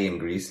fatty and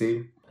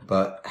greasy.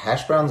 But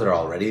hash browns are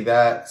already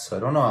that. So, I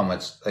don't know how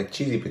much... Like,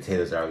 cheesy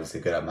potatoes are obviously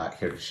good. I'm not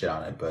here to shit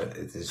on it. But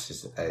it's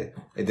just... It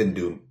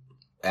didn't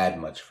add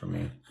much for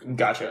me.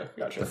 Gotcha.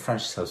 The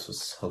French toast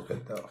was so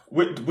good, though.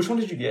 Which one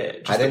did you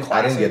get? I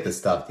didn't get the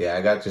stuffed. Yeah,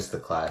 I got just the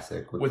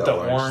classic with the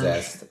orange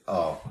zest.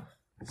 Oh,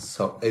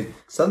 so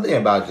something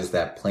about just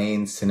that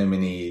plain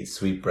cinnamony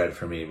sweet bread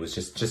for me was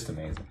just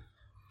amazing.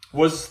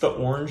 Was the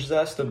orange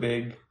zest a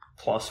big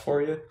plus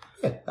for you?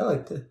 Yeah, I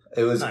liked it.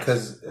 It was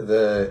because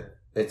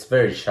it's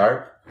very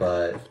sharp,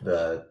 but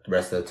the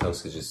rest of the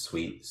toast is just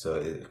sweet, so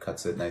it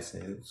cuts it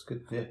nicely. It was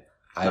good. Yeah,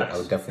 I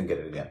would definitely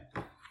get it again.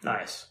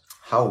 Nice.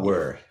 How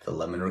were the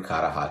lemon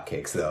ricotta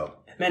hotcakes, though?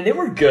 Man, they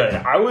were good.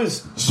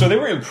 So they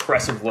were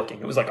impressive looking.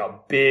 It was like a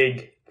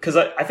big, because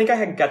I think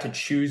I got to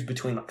choose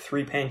between like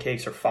 3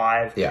 pancakes or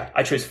 5. Yeah.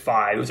 I chose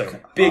 5. It was like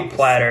a big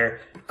platter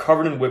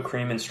covered in whipped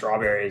cream and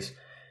strawberries.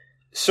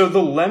 So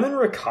the lemon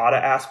ricotta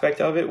aspect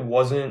of it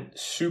wasn't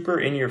super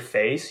in your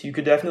face. You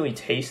could definitely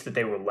taste that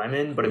they were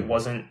lemon, but it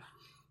wasn't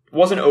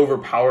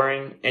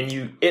overpowering,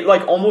 and it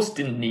like almost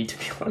didn't need to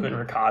be lemon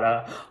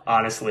ricotta,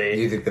 honestly.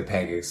 Do you think the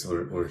pancakes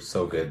were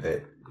so good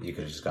that you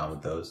could have just gone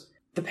with those?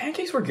 The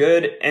pancakes were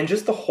good, and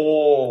just the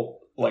whole,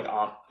 like,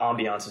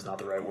 ambiance is not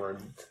the right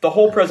word. The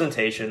whole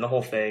presentation, the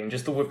whole thing,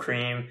 just the whipped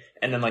cream,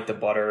 and then, like, the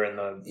butter and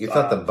the... You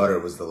thought the butter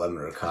was the lemon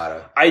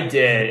ricotta. I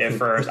did at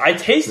first. I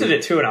tasted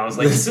it, too, and I was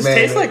like, does this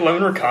taste like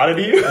lemon ricotta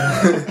to you?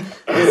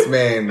 This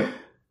man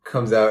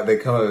comes out, they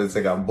come out, it's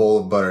like a bowl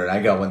of butter, and I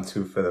got one,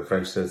 too, for the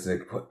French toast.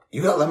 Like, what?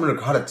 You got lemon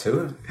ricotta,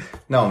 too?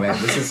 No, man,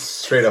 this is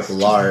straight up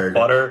lard.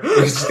 Butter.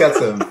 We just got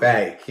some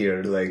fat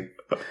here, like...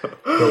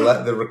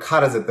 The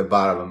ricotta's at the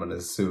bottom, I'm going to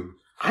assume.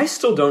 I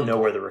still don't know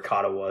where the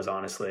ricotta was,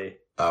 honestly.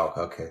 Oh,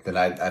 okay. Then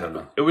I don't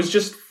know. It was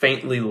just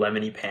faintly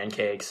lemony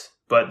pancakes,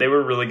 but they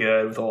were really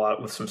good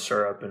with some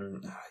syrup,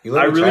 and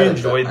I really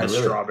enjoyed the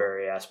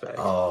strawberry aspect.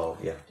 Oh,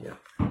 yeah.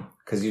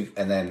 Because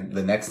and then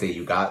the next day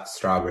you got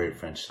strawberry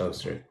French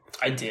toast, right?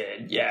 I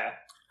did, yeah.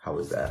 How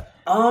was that?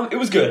 It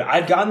was good.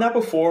 I'd gotten that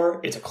before.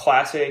 It's a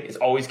classic. It's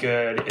always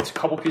good. It's a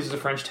couple pieces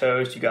of French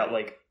toast. You got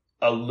like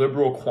a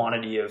liberal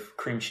quantity of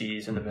cream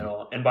cheese in the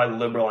middle. And by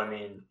liberal, I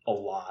mean a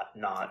lot,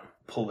 not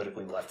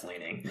politically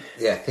left-leaning.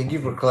 Yeah, thank you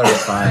for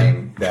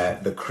clarifying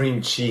that the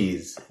cream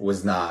cheese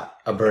was not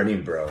a Bernie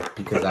bro,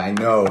 because I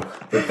know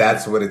that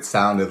that's what it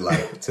sounded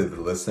like to the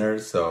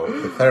listeners. So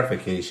the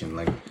clarification,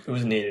 like, it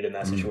was needed in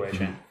that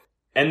situation.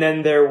 And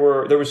then there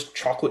was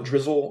chocolate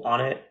drizzle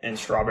on it and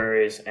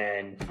strawberries,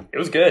 and it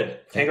was good.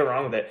 Can't go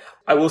wrong with it.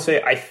 I will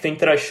say, I think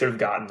that I should have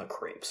gotten the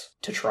crepes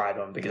to try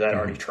them because I'd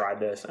already tried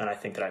this, and I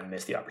think that I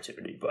missed the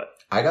opportunity. But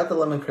I got the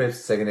lemon crepes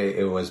the second day.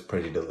 It was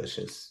pretty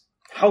delicious.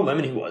 How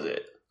lemony was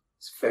it?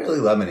 It's fairly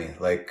lemony.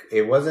 Like,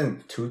 it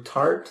wasn't too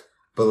tart,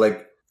 but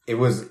like, it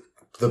was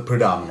the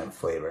predominant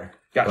flavor.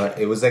 Gotcha. But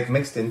it was like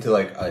mixed into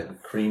like a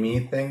creamy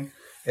thing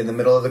in the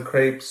middle of the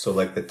crepe, so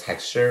like the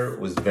texture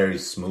was very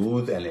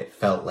smooth and it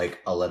felt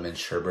like a lemon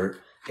sherbet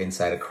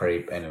inside a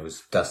crepe, and it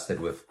was dusted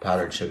with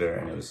powdered sugar,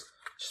 and it was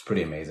just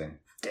pretty amazing.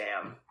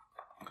 Damn.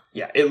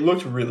 Yeah, it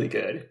looked really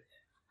good.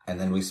 And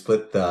then we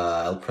split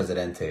the El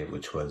Presidente,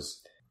 which was...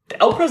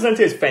 The El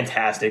Presidente is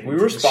fantastic. We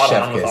were spot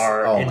on with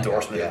our Oh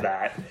endorsement of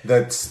that.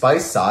 The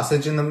spiced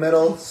sausage in the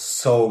middle,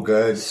 so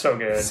good. So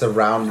good.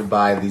 Surrounded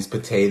by these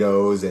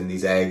potatoes and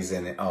these eggs,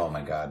 and oh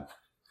my god.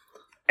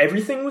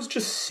 Everything was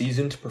just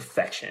seasoned to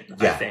perfection,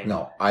 Yeah, I think.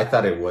 no, I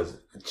thought it was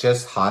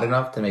just hot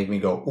enough to make me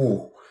go,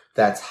 ooh,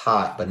 that's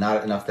hot, but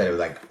not enough that it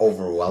like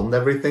overwhelmed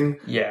everything.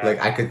 Yeah. Like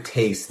I could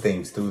taste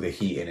things through the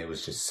heat, and it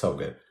was just so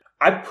good.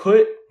 I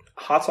put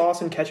hot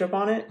sauce and ketchup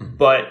on it,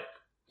 but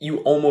you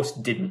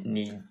almost didn't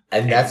need.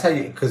 And that's how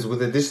you, because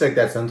with a dish like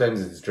that, sometimes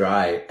it's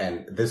dry,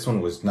 and this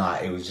one was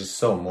not. It was just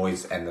so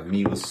moist, and the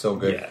meat was so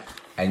good. Yeah.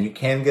 And you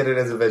can get it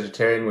as a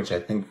vegetarian, which I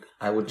think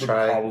I would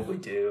try. Probably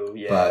do,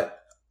 yeah. But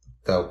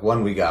the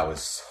one we got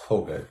was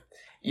so good.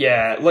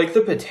 Yeah, like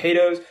the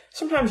potatoes.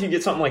 Sometimes you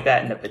get something like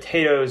that, and the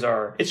potatoes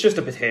are... It's just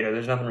a potato.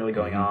 There's nothing really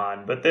going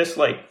on. But this,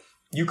 like,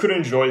 you could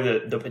enjoy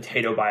the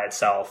potato by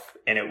itself,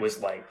 and it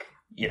was like,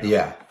 you know...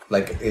 Yeah,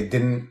 like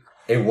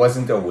it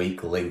wasn't a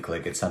weak link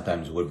like it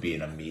sometimes would be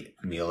in a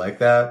meal like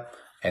that.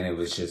 And it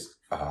was just,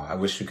 I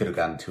wish we could have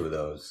gotten two of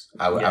those.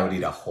 I would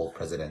eat a whole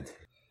Presidente.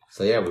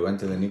 So yeah, we went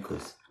to the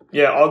Nucleus.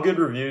 Yeah, all good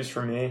reviews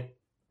for me.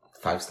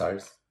 5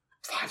 stars.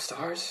 5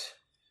 stars?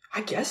 I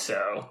guess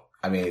so.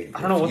 I mean,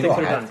 I don't know what they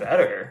could have done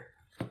better.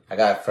 I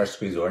got fresh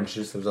squeezed orange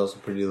juice. It was also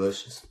pretty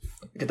delicious.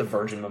 Get the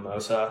virgin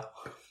mimosa.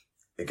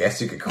 I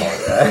guess you could call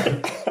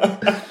it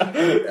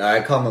that.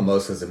 I call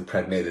mimosas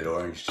impregnated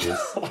orange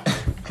juice.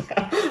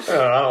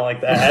 I don't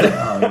like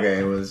that.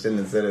 Okay, well,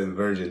 shouldn't have said it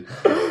virgin,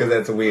 because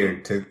that's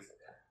weird.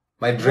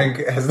 My drink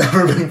has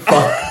never been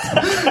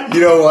fucked.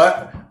 You know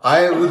what?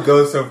 I would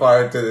go so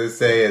far to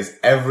say as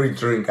every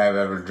drink I've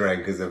ever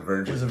drank is a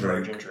virgin drink.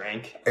 Virgin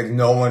drink. And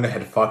no one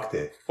had fucked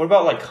it. What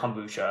about like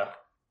kombucha?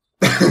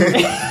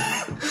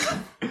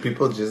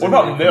 People just... What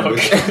about milk?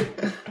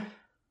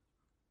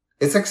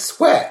 It's like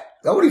sweat.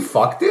 Nobody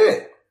fucked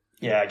it.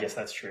 Yeah, I guess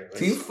that's true.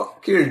 Do you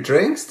fuck your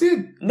drinks,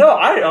 dude? No,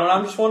 I don't.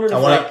 I'm just wondering. I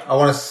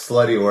want a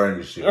slutty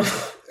orange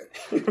juice.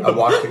 I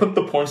walked in.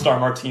 The porn star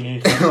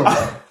martini.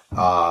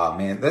 Aw,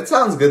 man. That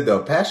sounds good,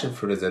 though. Passion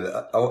fruit is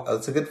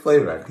it's a good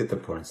flavor. I'd get the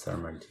porn star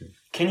martini.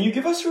 Can you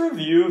give us a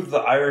review of the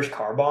Irish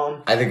car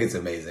bomb? I think it's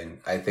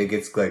amazing. I think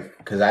it's like,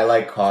 because I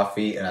like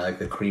coffee and I like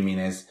the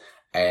creaminess.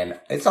 And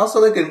it's also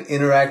like an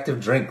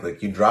interactive drink.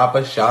 Like, you drop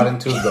a shot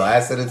into a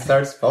glass and it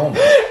starts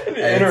foaming. An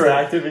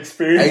interactive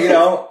experience. And, you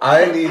know,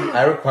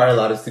 I require a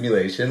lot of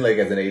stimulation, like,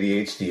 as an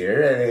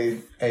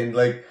ADHDer. And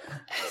like,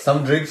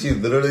 some drinks you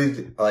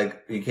literally,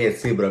 like, you can't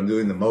see, but I'm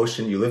doing the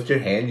motion. You lift your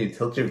hand, you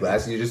tilt your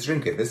glass, and you just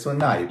drink it. This one,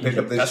 not. You pick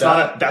up this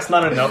shot. That's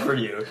not enough for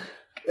you.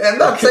 I'm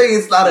not saying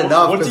it's not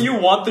enough. What do you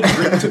want the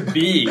drink to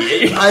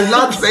be? I'm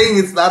not saying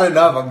it's not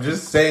enough. I'm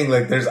just saying,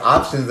 like, there's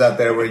options out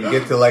there where you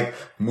get to, like,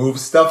 move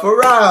stuff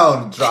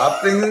around,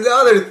 drop things into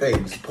other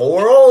things,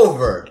 pour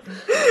over.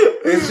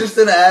 It's just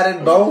an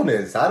added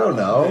bonus. I don't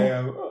know.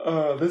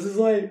 Damn. This is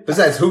like...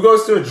 Besides, who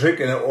goes to a drink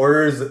and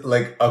orders,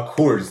 like, a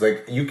Coors?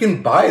 Like, you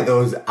can buy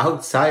those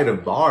outside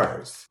of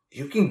bars.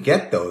 You can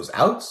get those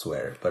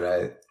elsewhere, but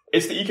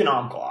It's the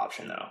economical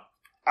option, though.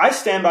 I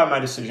stand by my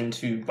decision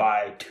to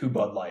buy 2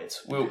 Bud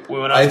Lights. We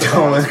went I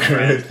don't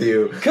agree with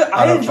you.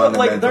 I enjoy,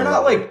 like, they're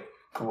not, like,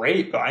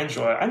 great, but I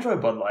enjoy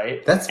Bud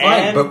Light. That's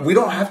fine, but we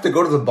don't have to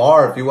go to the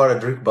bar if you want to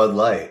drink Bud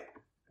Light.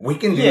 We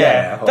can do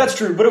that. Yeah, that's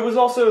true. But it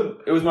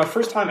was my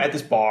first time at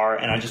this bar,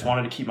 and I just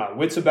wanted to keep my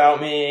wits about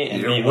me.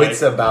 And your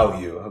wits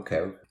about you.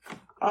 Okay.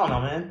 I don't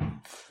know,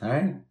 man. All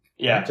right.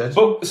 Yeah.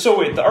 But, so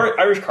wait, the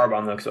Irish car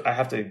bomb, though, because I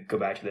have to go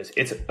back to this.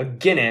 It's a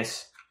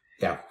Guinness.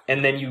 Yeah.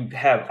 And then you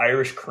have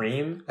Irish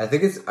cream. I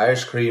think it's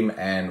Irish cream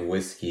and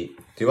whiskey.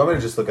 Do you want me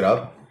to just look it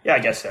up? Yeah, I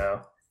guess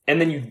so. And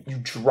then you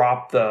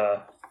drop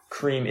the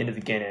cream into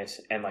the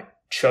Guinness and, like,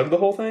 chug the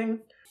whole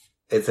thing?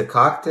 It's a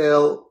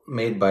cocktail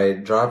made by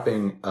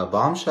dropping a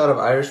bomb shot of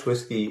Irish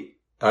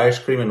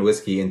cream and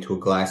whiskey into a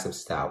glass of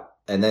stout.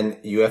 And then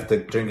you have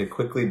to drink it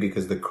quickly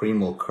because the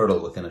cream will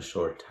curdle within a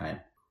short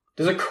time.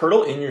 Does it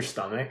curdle in your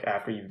stomach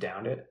after you've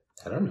downed it?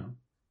 I don't know.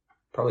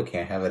 Probably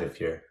can't have it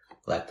if you're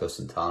lactose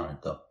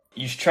intolerant, though.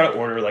 You should try to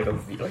order like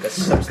a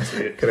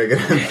substitute. Could I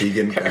get a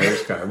vegan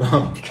Irish car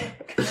bomb?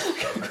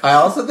 I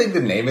also think the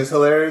name is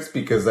hilarious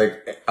because,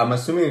 like, I'm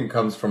assuming it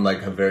comes from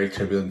like a very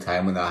turbulent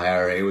time when the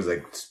IRA was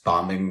like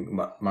bombing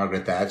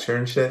Margaret Thatcher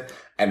and shit,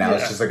 and now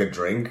it's just like a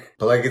drink.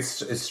 But like,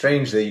 it's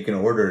strange that you can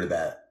order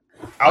that.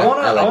 I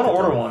wanna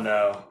order one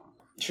though.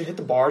 You should hit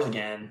the bars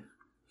again.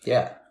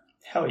 Yeah.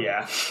 Hell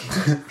yeah.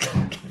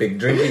 Big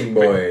drinking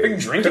boys. Big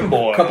drinking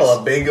boys. Couple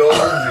of big old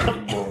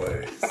drinking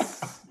boys.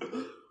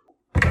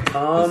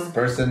 This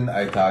person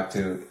I talked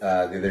to the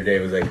other day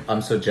was like,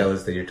 I'm so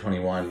jealous that you're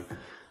 21.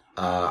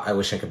 I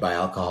wish I could buy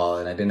alcohol,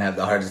 and I didn't have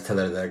the heart to tell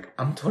her, like,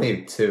 I'm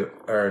 22,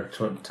 or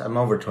I'm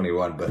over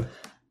 21, but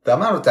the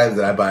amount of times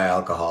that I buy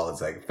alcohol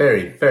is like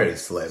very, very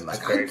slim.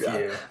 Like,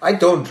 I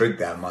don't drink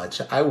that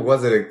much. I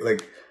wasn't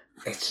like,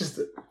 it's just,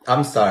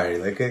 I'm sorry.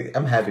 Like,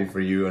 I'm happy for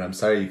you, and I'm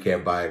sorry you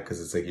can't buy it because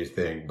it's like your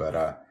thing, but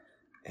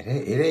it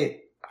ain't,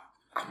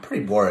 I'm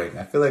pretty boring.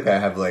 I feel like I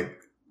have like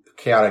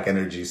chaotic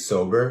energy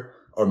sober,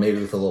 or maybe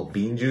with a little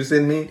bean juice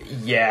in me.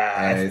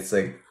 Yeah. And it's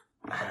like,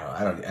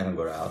 I don't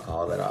go to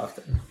alcohol that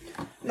often.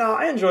 No,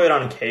 I enjoy it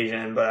on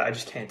occasion, but I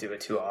just can't do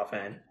it too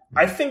often.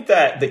 I think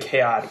that the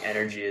chaotic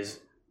energy is,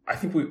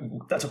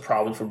 that's a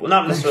problem for,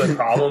 not necessarily a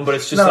problem, but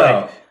it's just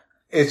no.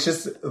 It's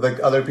just like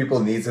other people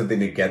need something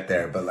to get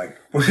there, but like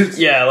we're just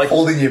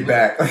holding you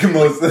back like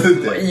most of the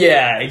day.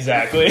 Yeah,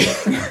 exactly.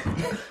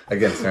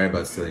 Again, sorry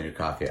about stealing your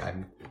coffee.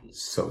 I'm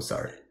so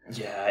sorry.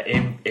 Yeah,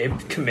 Abe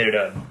committed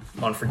a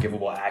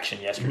unforgivable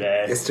action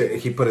yesterday. Yesterday,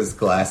 he put his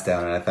glass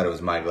down, and I thought it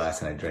was my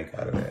glass, and I drank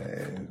out of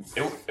it.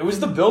 It was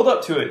the build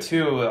up to it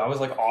too. I was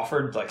like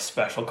offered like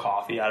special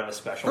coffee out of a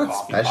special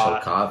coffee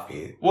pot.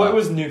 Coffee. Well, it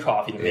was new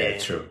coffee to me. Yeah,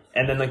 true.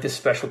 And then like this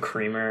special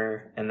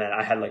creamer, and then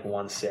I had like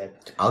one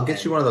sip. I'll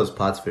get you one of those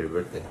pots for your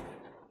birthday.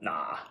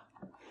 Nah.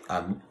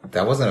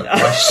 That wasn't a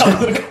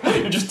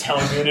question. You're just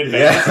telling me in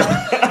advance.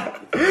 Yeah.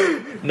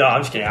 No,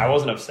 I'm just kidding. I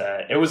wasn't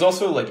upset. It was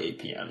also like 8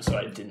 p.m., so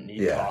I didn't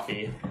need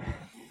coffee.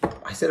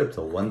 I stayed up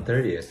till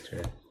 1:30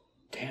 yesterday.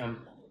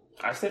 Damn.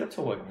 I stayed up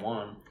till like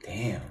 1.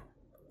 Damn.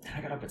 And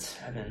I got up at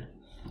 7.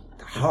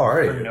 How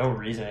are you? For no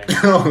reason.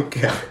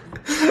 Okay.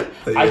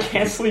 I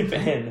can't sleep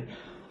in.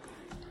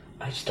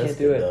 I just can't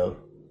do it. Though.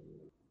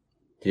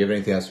 Do you have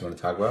anything else you want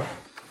to talk about?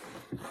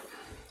 I'm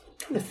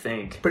trying to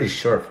think. Pretty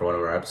short for one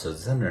of our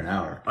episodes. It's under an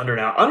hour. Under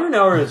an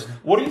hour is...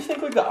 What do you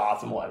think like the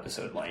optimal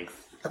episode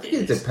length? I think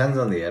it depends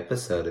on the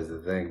episode is the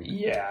thing.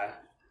 Yeah.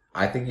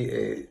 I think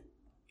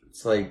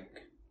it's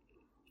like...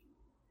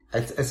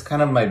 It's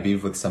kind of my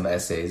beef with some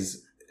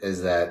essays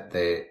is that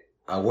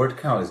a word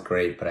count is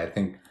great, but I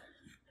think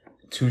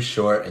too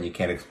short and you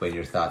can't explain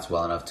your thoughts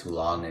well enough too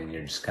long and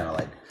you're just kind of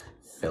like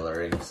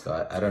fillering.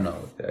 So I don't know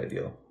what the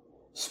ideal.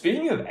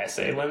 Speaking of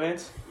essay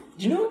limits,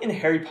 do you know in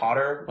Harry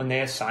Potter when they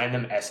assign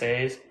them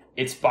essays,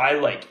 it's by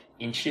like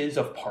inches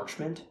of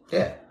parchment?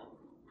 Yeah.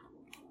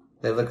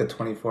 They have like a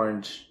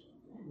 24-inch...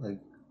 Like,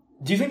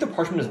 do you think the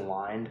parchment is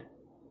lined?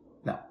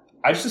 No.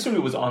 I just assumed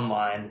it was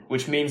unlined,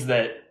 which means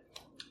that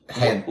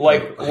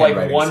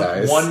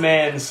one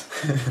man's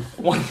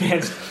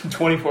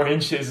 24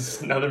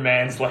 inches, another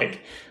man's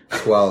like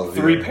 12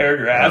 3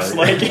 paragraphs.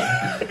 Like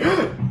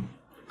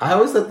I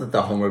always thought that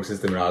the homework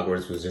system in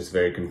Hogwarts was just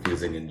very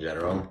confusing in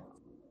general.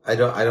 I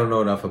don't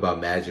know enough about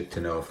magic to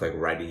know if like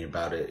writing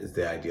about it is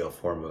the ideal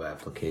form of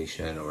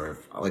application or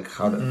if, like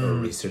how to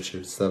research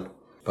and stuff.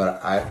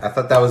 But I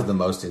thought that was the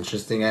most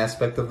interesting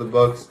aspect of the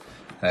books.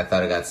 And I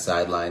thought it got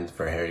sidelined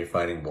for Harry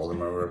fighting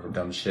Voldemort or whatever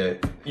dumb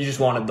shit. You just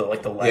wanted the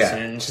lessons.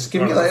 Yeah, just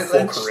give me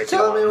just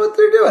tell me what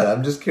they're doing.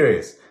 I'm just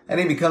curious. And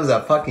he becomes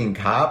a fucking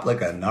cop, like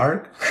a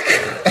narc.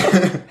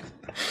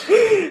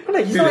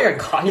 He's not like a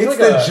cop. He's it's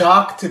like the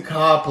jock to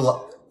cop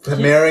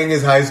marrying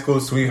his high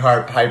school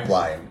sweetheart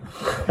pipeline.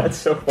 That's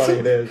so funny.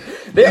 It is.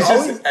 He's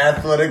just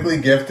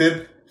athletically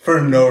gifted. For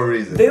no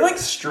reason. They like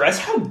stress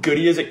how good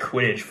he is at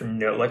Quidditch for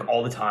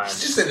all the time. He's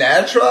just a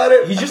natural at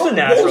it? He's just a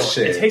natural.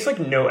 Bullshit. It takes like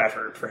no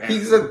effort for him.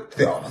 He's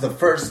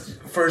the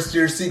first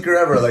year seeker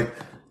ever. Like,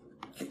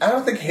 I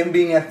don't think him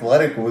being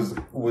athletic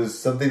was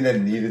something that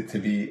needed to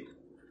be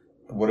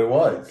what it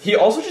was. He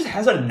also just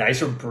has a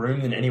nicer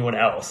broom than anyone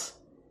else.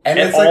 And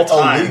it's like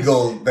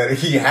illegal that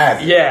he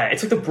has it. Yeah,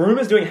 it's like the broom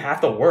is doing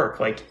half the work.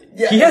 Like,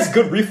 he has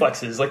good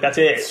reflexes. Like, that's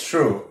it. It's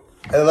true.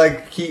 And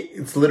like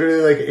it's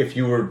literally like if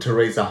you were to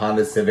race a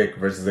Honda Civic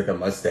versus like a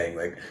Mustang,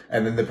 like,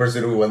 and then the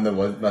person who won the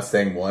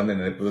Mustang won, and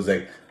it was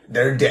like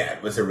their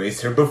dad was a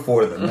racer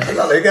before them. Like,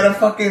 no, they got a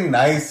fucking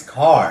nice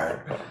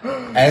car,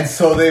 and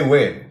so they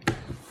win.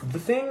 The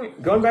thing,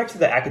 going back to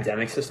the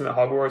academic system at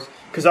Hogwarts,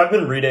 because I've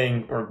been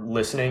reading or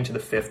listening to the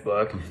 5th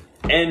book,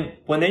 and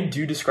when they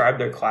do describe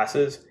their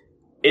classes,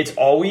 it's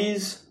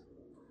always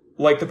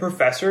like the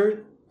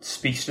professor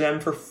speaks to them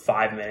for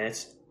 5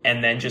 minutes.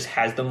 And then just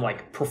has them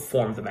like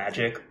perform the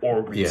magic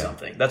or read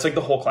something. That's like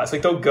the whole class.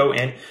 Like they'll go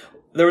in.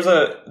 There was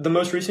the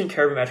most recent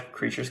Care of Magical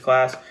Creatures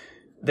class.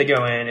 They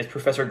go in. It's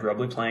Professor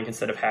Grubbly Plank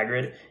instead of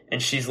Hagrid,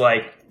 and she's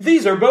like,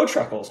 "These are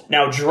Bowtruckles.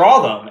 Now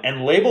draw them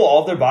and label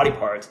all of their body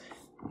parts."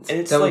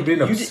 And it's that like would be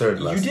an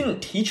absurd lesson. You didn't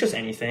teach us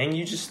anything.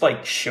 You just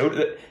like showed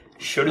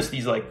us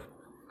these like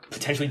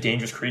potentially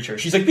dangerous creature.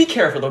 She's like, be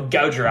careful, they'll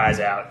gouge your eyes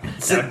out.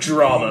 So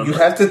draw them. You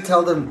have to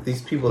tell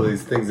these people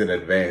these things in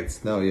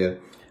advance. No, yeah.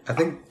 I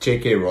think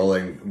J.K.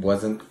 Rowling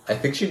wasn't... I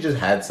think she just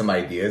had some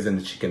ideas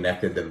and she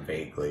connected them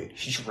vaguely.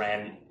 She just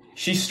ran...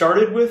 She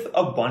started with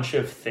a bunch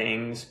of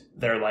things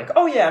that are like,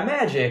 oh yeah,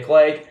 magic,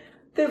 like,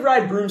 they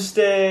ride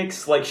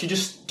broomsticks. Like, she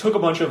just took a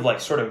bunch of, like,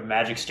 sort of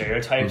magic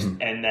stereotypes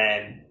and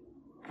then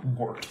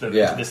worked them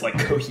into this, like,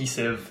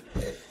 cohesive...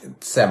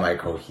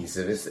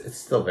 Semi-cohesive. It's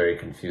still very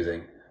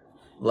confusing.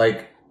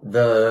 Like,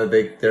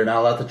 they're not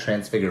allowed to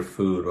transfigure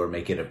food or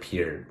make it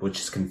appear, which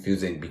is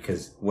confusing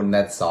because wouldn't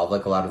that solve,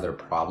 like, a lot of their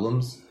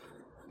problems?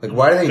 Like,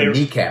 why are they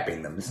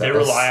kneecapping them? They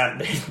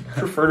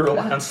prefer to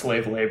rely on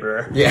slave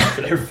labor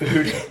for their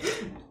food.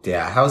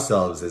 Yeah, house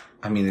elves is,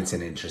 I mean, it's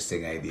an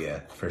interesting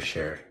idea, for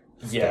sure.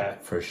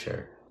 For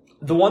sure.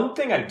 The one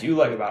thing I do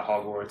like about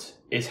Hogwarts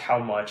is how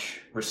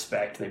much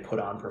respect they put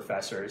on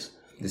professors.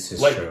 This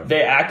is like, true.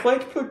 They act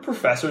like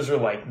professors are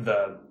like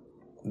the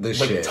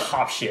shit.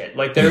 Top shit.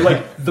 Like, they're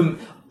like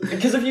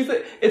because if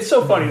you it's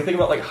so funny to think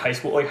about like high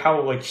school, like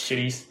how like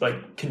shitty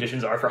like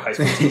conditions are for high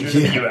school teachers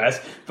in the US.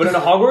 But in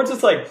Hogwarts,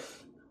 it's like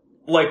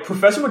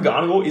Professor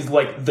McGonagall is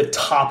like the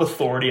top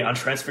authority on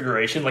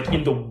transfiguration, like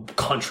in the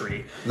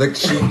country. Like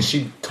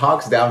she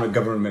talks down to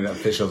government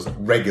officials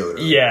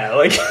regularly. Yeah,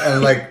 like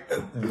and like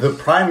the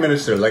prime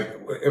minister, like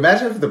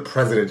imagine if the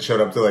president showed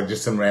up to like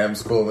just some random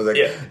school and was like,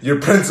 your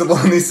principal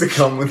needs to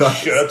come with us.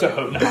 Showed up to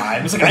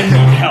Hohenheim. It's like, I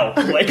need help.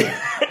 Like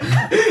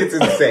it's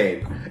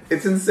insane.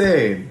 It's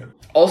insane.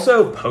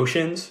 Also,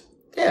 potions.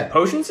 Yeah.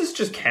 Potions is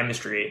just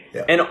chemistry.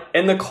 Yeah.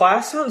 And the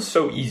class sounds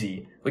so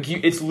easy. Like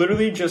it's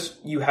literally just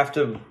you have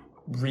to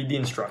read the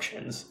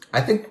instructions.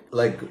 I think,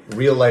 like,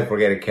 real-life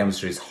organic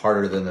chemistry is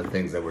harder than the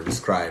things that were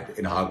described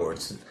in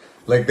Hogwarts.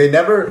 Like, they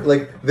never,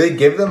 like, they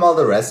give them all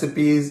the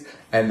recipes,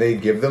 and they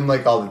give them,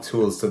 like, all the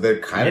tools, so they're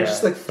kind of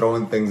just, like,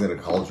 throwing things in a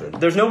cauldron.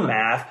 There's no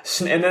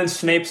math, and then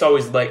Snape's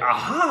always like,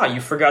 aha,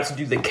 you forgot to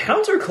do the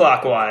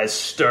counterclockwise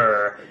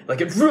stir. Like,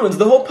 it ruins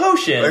the whole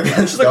potion. Like, it's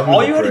just like,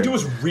 all you had to do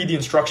was read the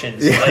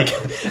instructions. Yeah.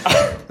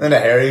 Like, then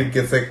Harry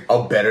gets, like,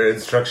 a better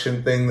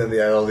instruction thing than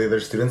all the other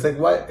students. Like,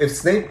 what? If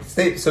Snape,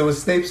 so it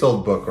was Snape's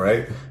old book,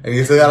 right? And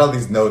he still got all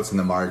these notes in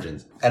the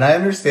margins. And I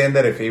understand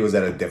that if he was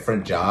at a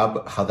different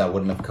job, how that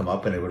wouldn't have come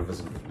up and it would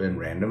have been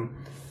random.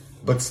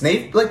 But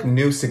Snape, like,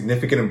 knew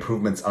significant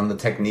improvements on the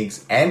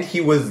techniques, and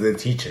he was the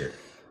teacher.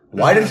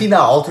 Why did he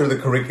not alter the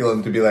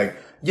curriculum to be like,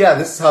 yeah,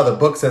 this is how the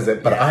book says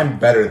it, but I'm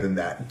better than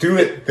that. Do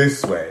it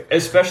this way.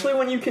 Especially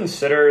when you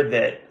consider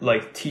that,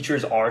 like,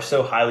 teachers are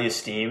so highly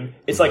esteemed.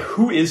 It's like,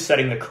 who is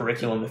setting the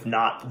curriculum if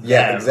not them?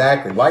 Yeah,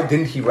 exactly. Why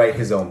didn't he write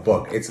his own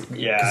book? It's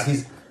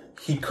because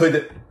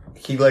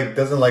he like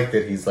doesn't like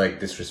that he's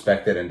like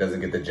disrespected and doesn't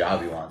get the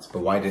job he wants. But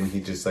why didn't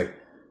he just like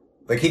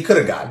he could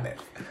have gotten it?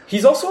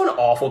 He's also an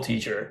awful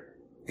teacher.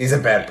 He's a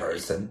bad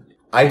person.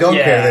 I don't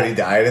care that he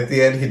died at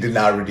the end. He did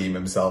not redeem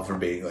himself for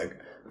being like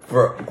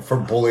for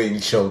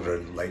bullying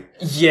children. Like,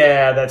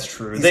 yeah, that's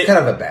true. He's kind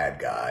of a bad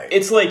guy.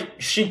 It's like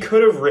she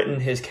could have written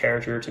his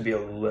character to be a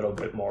little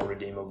bit more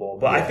redeemable,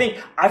 but I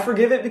think I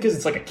forgive it because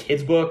it's like a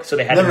kid's book, so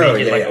they had to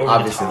make it over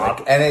obviously, the top.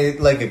 Like,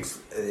 and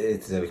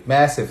it's a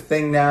massive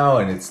thing now,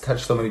 and it's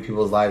touched so many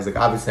people's lives. Like,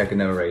 obviously, I could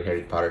never write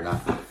Harry Potter,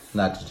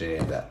 not to any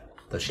of that.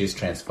 Though she's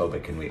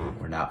transphobic, and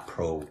we're not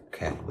pro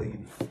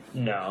Kathleen.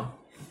 No,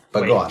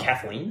 but go on,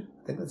 Kathleen.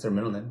 I think that's her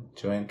middle name,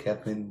 Joanne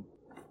Kathleen.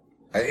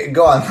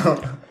 Go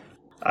on.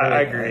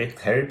 I agree.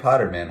 Harry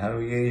Potter, man. How do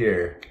we get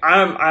here?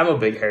 I'm a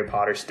big Harry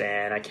Potter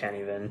stan. I can't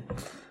even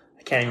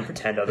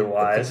pretend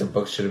otherwise. I think the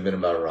book should have been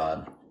about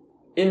Ron.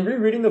 In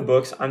rereading the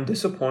books, I'm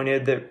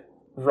disappointed that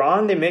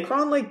they make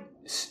Ron like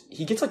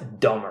he gets like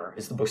dumber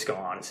as the books go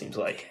on. It seems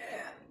like.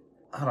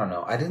 I don't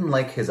know. I didn't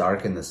like his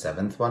arc in the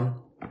 7th one.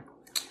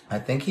 I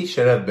think he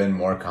should have been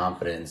more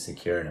confident and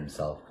secure in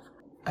himself.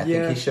 I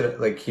think he should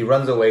have, he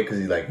runs away because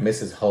he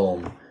misses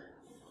home.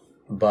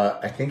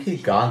 But I think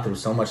he'd gone through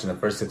so much in the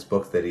first 6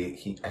 books that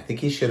I think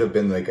he should have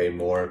been a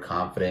more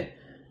confident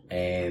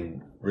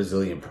and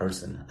resilient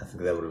person. I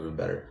think that would have been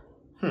better.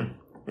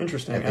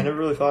 Interesting. I never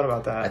really thought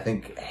about that. I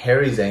think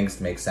Harry's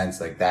angst makes sense.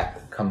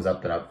 That comes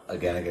up and up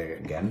again and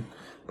again.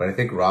 But I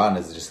think Ron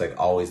is just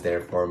always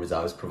there for him. He's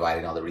always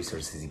providing all the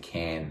resources he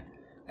can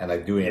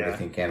and doing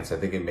everything he can. So I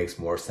think it makes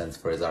more sense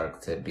for his arc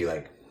to be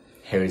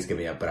Harry's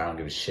giving up, but I don't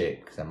give a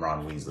shit because I'm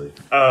Ron Weasley.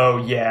 Oh,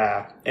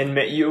 yeah. And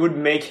you would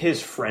make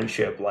his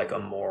friendship a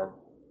more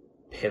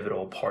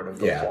pivotal part of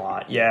the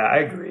plot. Yeah, I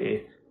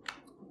agree.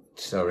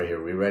 Just over here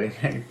rewriting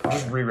Harry Potter.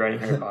 Just rewriting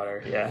Harry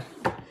Potter, yeah.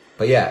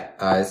 But yeah,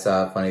 I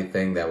saw a funny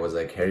thing that was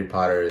Harry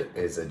Potter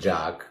is a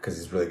jock because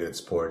he's really good at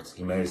sports.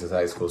 He marries his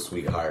high school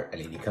sweetheart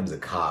and he becomes a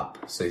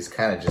cop. So he's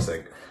kind of just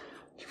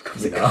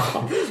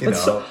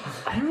So,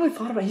 I never really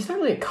thought about it. He's not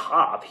really a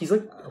cop. He's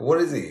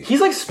what is he?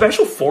 He's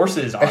special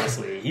forces,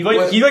 honestly. He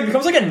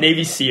becomes a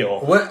Navy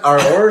SEAL. What are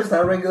ours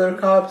not regular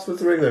cops?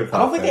 What's a regular cop? I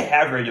don't think they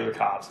have regular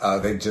cops.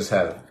 They just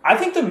have. I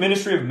think the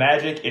Ministry of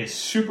Magic is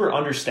super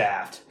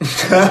understaffed.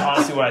 That's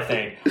honestly what I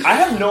think. I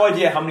have no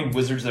idea how many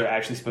wizards there are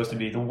actually supposed to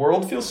be. The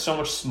world feels so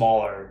much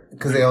smaller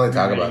because they only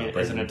talk about it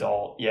as an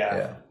adult.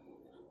 Yeah.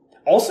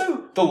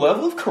 Also, the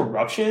level of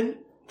corruption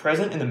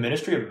present in the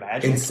Ministry of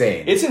Magic.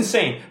 Insane. It's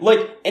insane.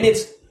 And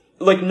it's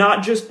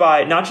not just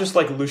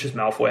like Lucius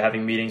Malfoy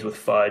having meetings with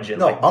Fudge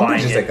and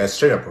Umbridge is a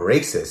straight up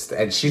racist,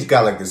 and she's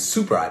got this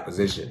super high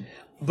position.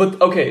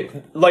 But okay,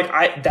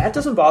 that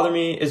doesn't bother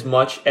me as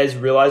much as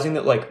realizing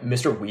that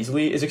Mr.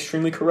 Weasley is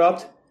extremely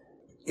corrupt.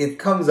 It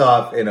comes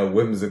off in a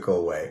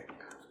whimsical way.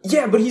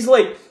 Yeah, but he's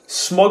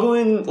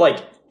smuggling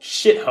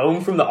shit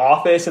home from the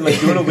office and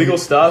doing illegal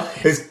stuff.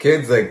 His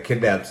kids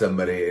kidnap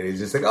somebody, and he's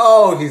just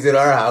oh, he's in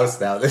our house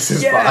now. This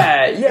is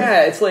fine.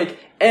 Yeah. It's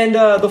and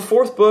the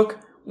fourth book,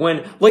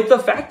 when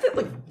the fact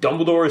that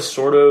Dumbledore is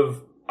sort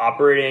of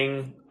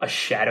operating a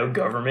shadow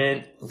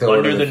government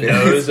under the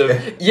nose of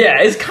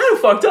it's kind of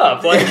fucked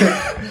up.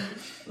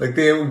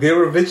 They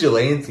were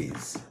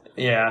vigilantes.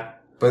 Yeah,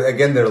 but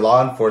again, their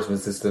law enforcement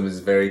system is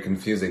very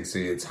confusing, so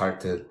it's hard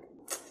to.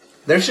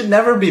 There should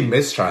never be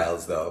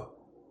mistrials, though.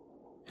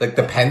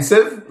 The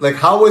pensive,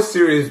 how was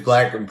Sirius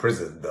Black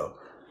imprisoned though?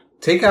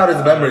 Take out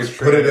his memories,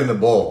 put it in the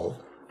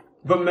bowl.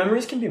 But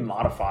memories can be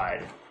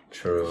modified.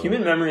 True.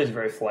 Human memory is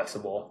very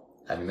flexible.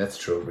 I mean, that's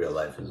true of real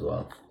life as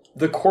well.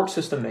 The court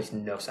system makes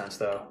no sense,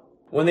 though.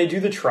 When they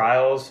do the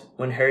trials,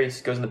 when Harry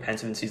goes in the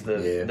pensive and sees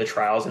the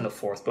trials in the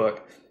fourth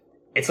book,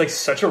 it's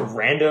such a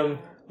random...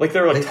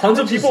 there are tons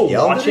of people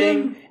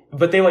watching,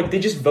 but they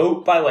just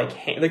vote by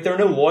hand. There are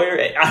no lawyer.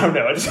 I don't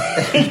know.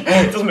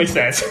 It doesn't make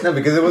sense. No,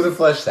 because it wasn't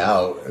fleshed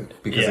out.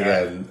 Because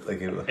again,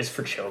 it's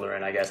for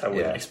children, I guess. I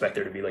wouldn't expect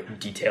there to be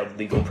detailed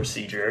legal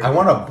procedure. I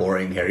want a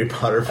boring Harry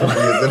Potter movie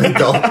as an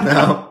adult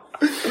now.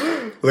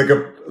 Like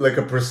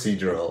a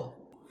procedural.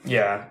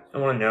 Yeah, I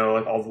want to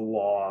know all the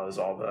laws,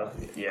 all the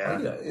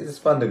It's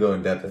fun to go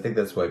in depth. I think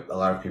that's why a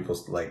lot of people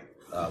like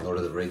Lord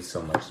of the Rings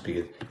so much,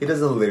 because he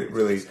doesn't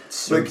really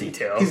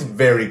detailed. He's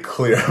very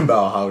clear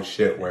about how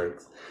shit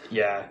works.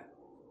 Yeah,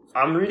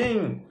 I'm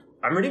reading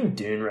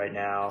Dune right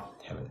now,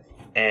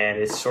 and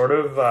it sort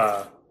of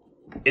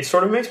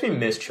makes me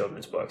miss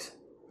children's books.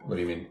 What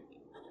do you mean?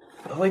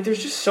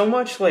 There's just so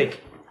much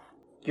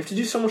you have to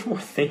do so much more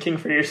thinking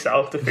for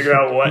yourself to figure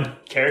out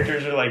what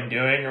characters are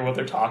doing or what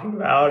they're talking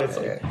about. It's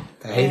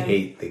I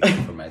hate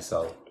thinking for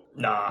myself.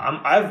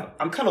 Nah,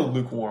 I'm kind of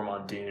lukewarm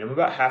on Dune. I'm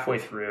about halfway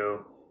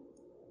through,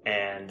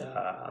 and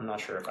I'm not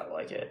sure if I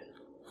like it.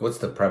 What's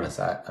the premise?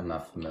 I'm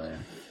not familiar.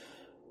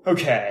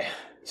 Okay,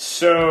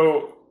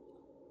 so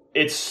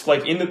it's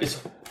it's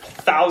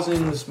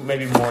thousands,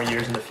 maybe more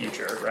years in the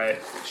future, right?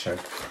 Sure.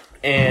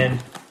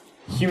 And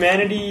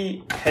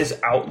humanity has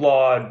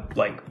outlawed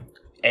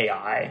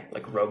AI,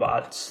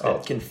 robots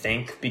that can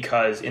think,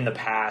 because in the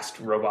past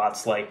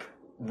robots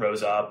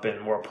rose up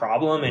and were a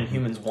problem and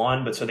humans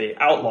won, but so they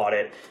outlawed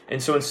it.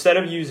 And so instead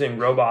of using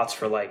robots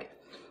for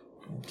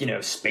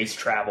space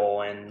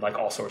travel and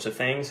all sorts of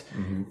things,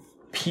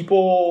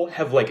 people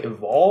have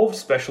evolved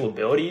special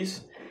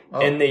abilities,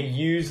 and they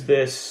use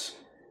this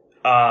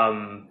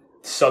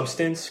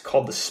substance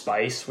called the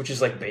spice, which is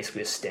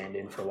basically a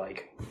stand-in for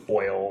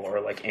oil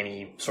or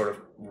any sort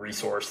of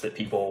resource that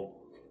people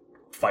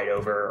fight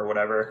over or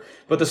whatever.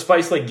 But the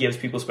spice gives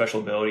people special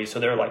abilities. So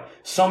there are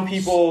some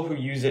people who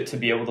use it to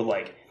be able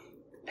to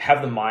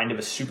have the mind of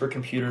a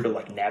supercomputer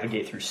to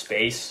navigate through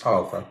space.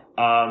 Oh,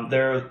 okay.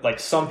 There are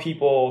some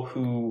people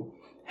who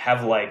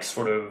have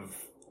sort of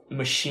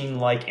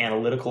machine-like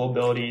analytical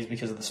abilities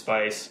because of the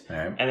spice.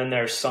 Right. And then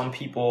there are some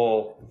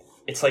people,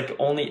 it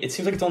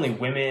seems like it's only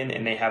women,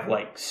 and they have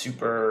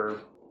super,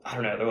 I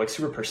don't know, they're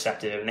super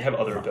perceptive, and they have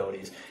other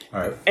abilities. All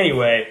right.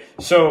 Anyway,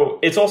 so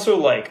it's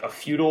also a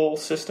feudal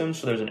system.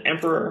 So there's an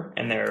emperor,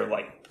 and there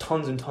are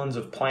tons and tons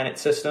of planet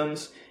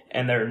systems,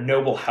 and there are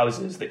noble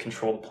houses that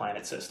control the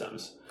planet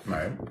systems.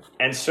 Right.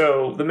 And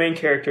so the main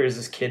character is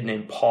this kid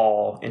named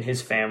Paul, and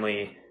his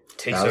family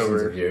takes over.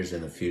 Thousands of years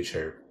in the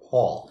future,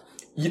 Paul.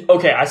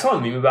 Okay, I saw a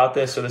meme about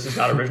this, so this is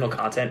not original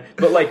content,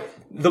 but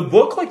the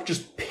book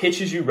just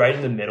pitches you right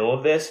in the middle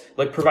of this,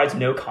 provides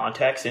no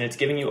context, and it's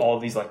giving you all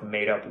of these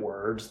made up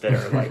words that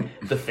are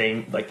the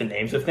thing, the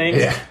names of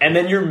things, and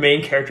then your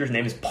main character's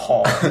name is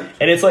Paul,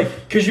 and it's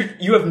because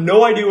you have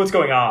no idea what's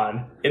going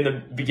on in the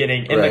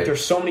beginning, and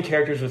there's so many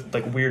characters with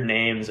weird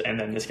names, and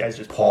then this guy's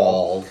just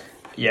Paul.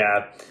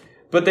 Yeah,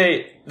 but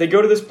they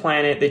go to this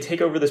planet, they take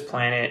over this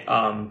planet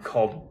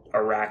called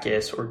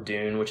Arrakis or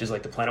Dune, which is the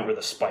planet where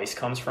the spice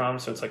comes from,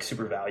 so it's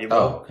super valuable.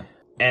 Oh, okay.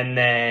 And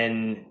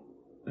then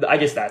I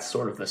guess that's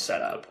sort of the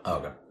setup. Oh,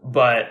 okay.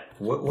 But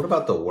what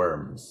about the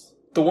worms?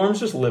 The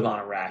worms just live on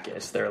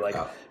Arrakis. They're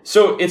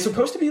so it's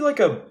supposed to be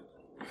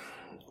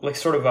a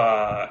sort of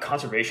a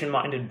conservation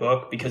minded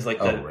book, because the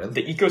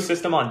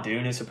ecosystem on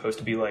Dune is supposed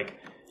to be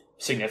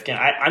significant.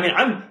 I mean,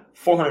 I'm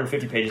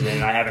 450 pages in,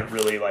 and I haven't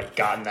really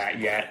gotten that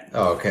yet.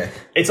 Oh, okay.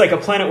 It's a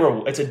planet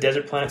where it's a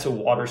desert planet, so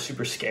water's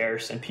super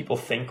scarce, and people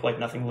think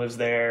nothing lives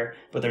there,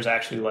 but there's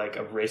actually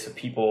a race of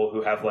people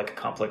who have a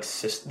complex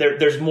system.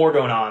 There's more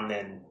going on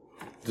than.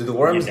 Do the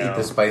worms eat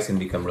the spice and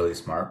become really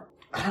smart?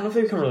 I don't know if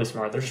they become really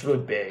smart. They're just really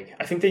big.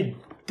 I think they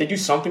do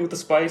something with the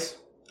spice,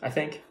 I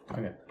think.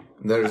 Okay.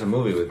 There's a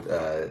movie with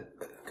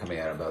coming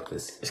out about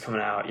this. It's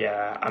coming out,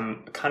 yeah.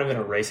 I'm kind of in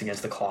a race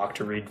against the clock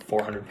to read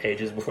 400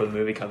 pages before the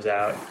movie comes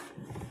out.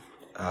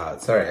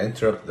 Sorry, I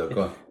interrupted though.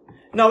 Go on.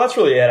 No, that's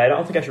really it. I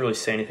don't think I should really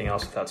say anything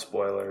else without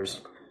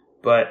spoilers.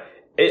 But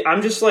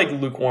I'm just like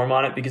lukewarm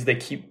on it because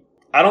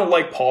I don't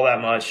like Paul that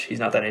much. He's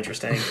not that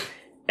interesting.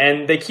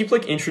 And they keep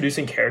like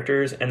introducing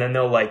characters and then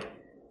they'll like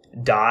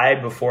die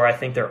before I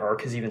think their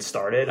arc has even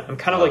started. I'm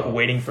kind of like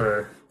waiting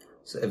for...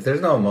 So if there's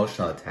no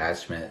emotional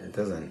attachment, it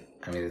doesn't...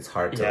 I mean, it's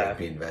hard to like,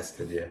 be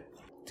invested, yeah.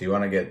 Do you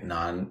want to get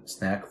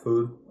non-snack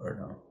food or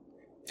no?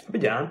 I'll be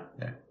down.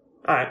 Yeah.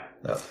 All right.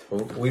 No,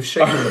 we've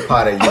shaken the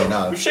pot at you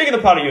enough. We've shaken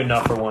the pot at you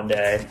enough for one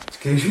day.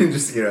 Can you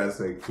just hear us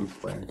like food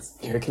plants?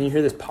 Here, can you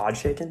hear this pod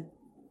shaking?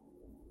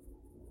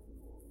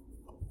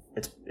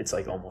 It's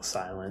like almost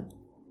silent.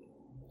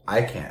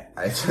 I can't.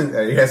 Are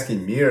you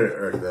asking me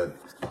or the...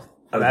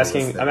 I'm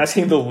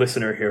asking the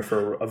listener here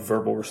for a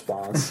verbal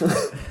response.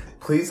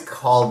 Please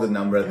call the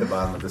number at the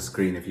bottom of the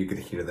screen if you could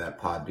hear that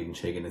pod being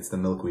shaken. It's the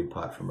milkweed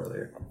pod from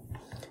earlier.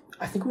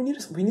 I think we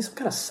need some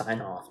kind of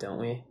sign off, don't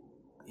we?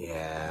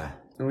 Yeah.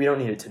 We don't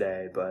need it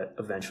today, but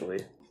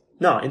eventually.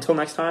 No, until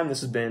next time, this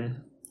has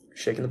been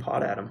Shaking the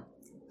Pod, Adam.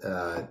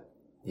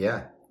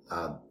 Yeah.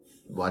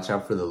 Watch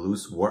out for the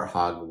loose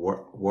warthog.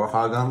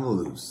 Warthog on the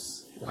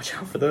loose. Watch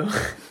out for the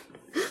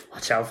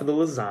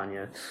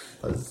lasagna.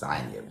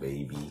 Lasagna,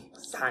 baby.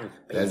 Lasagna,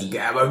 baby. That's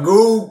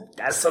gabagool.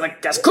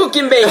 That's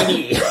cooking,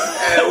 baby.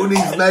 Who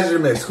needs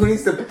measurements? Who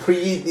needs to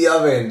preheat the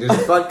oven?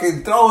 Just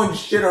fucking throwing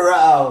shit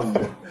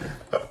around.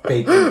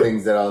 Baking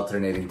things at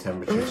alternating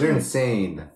temperatures. You're insane.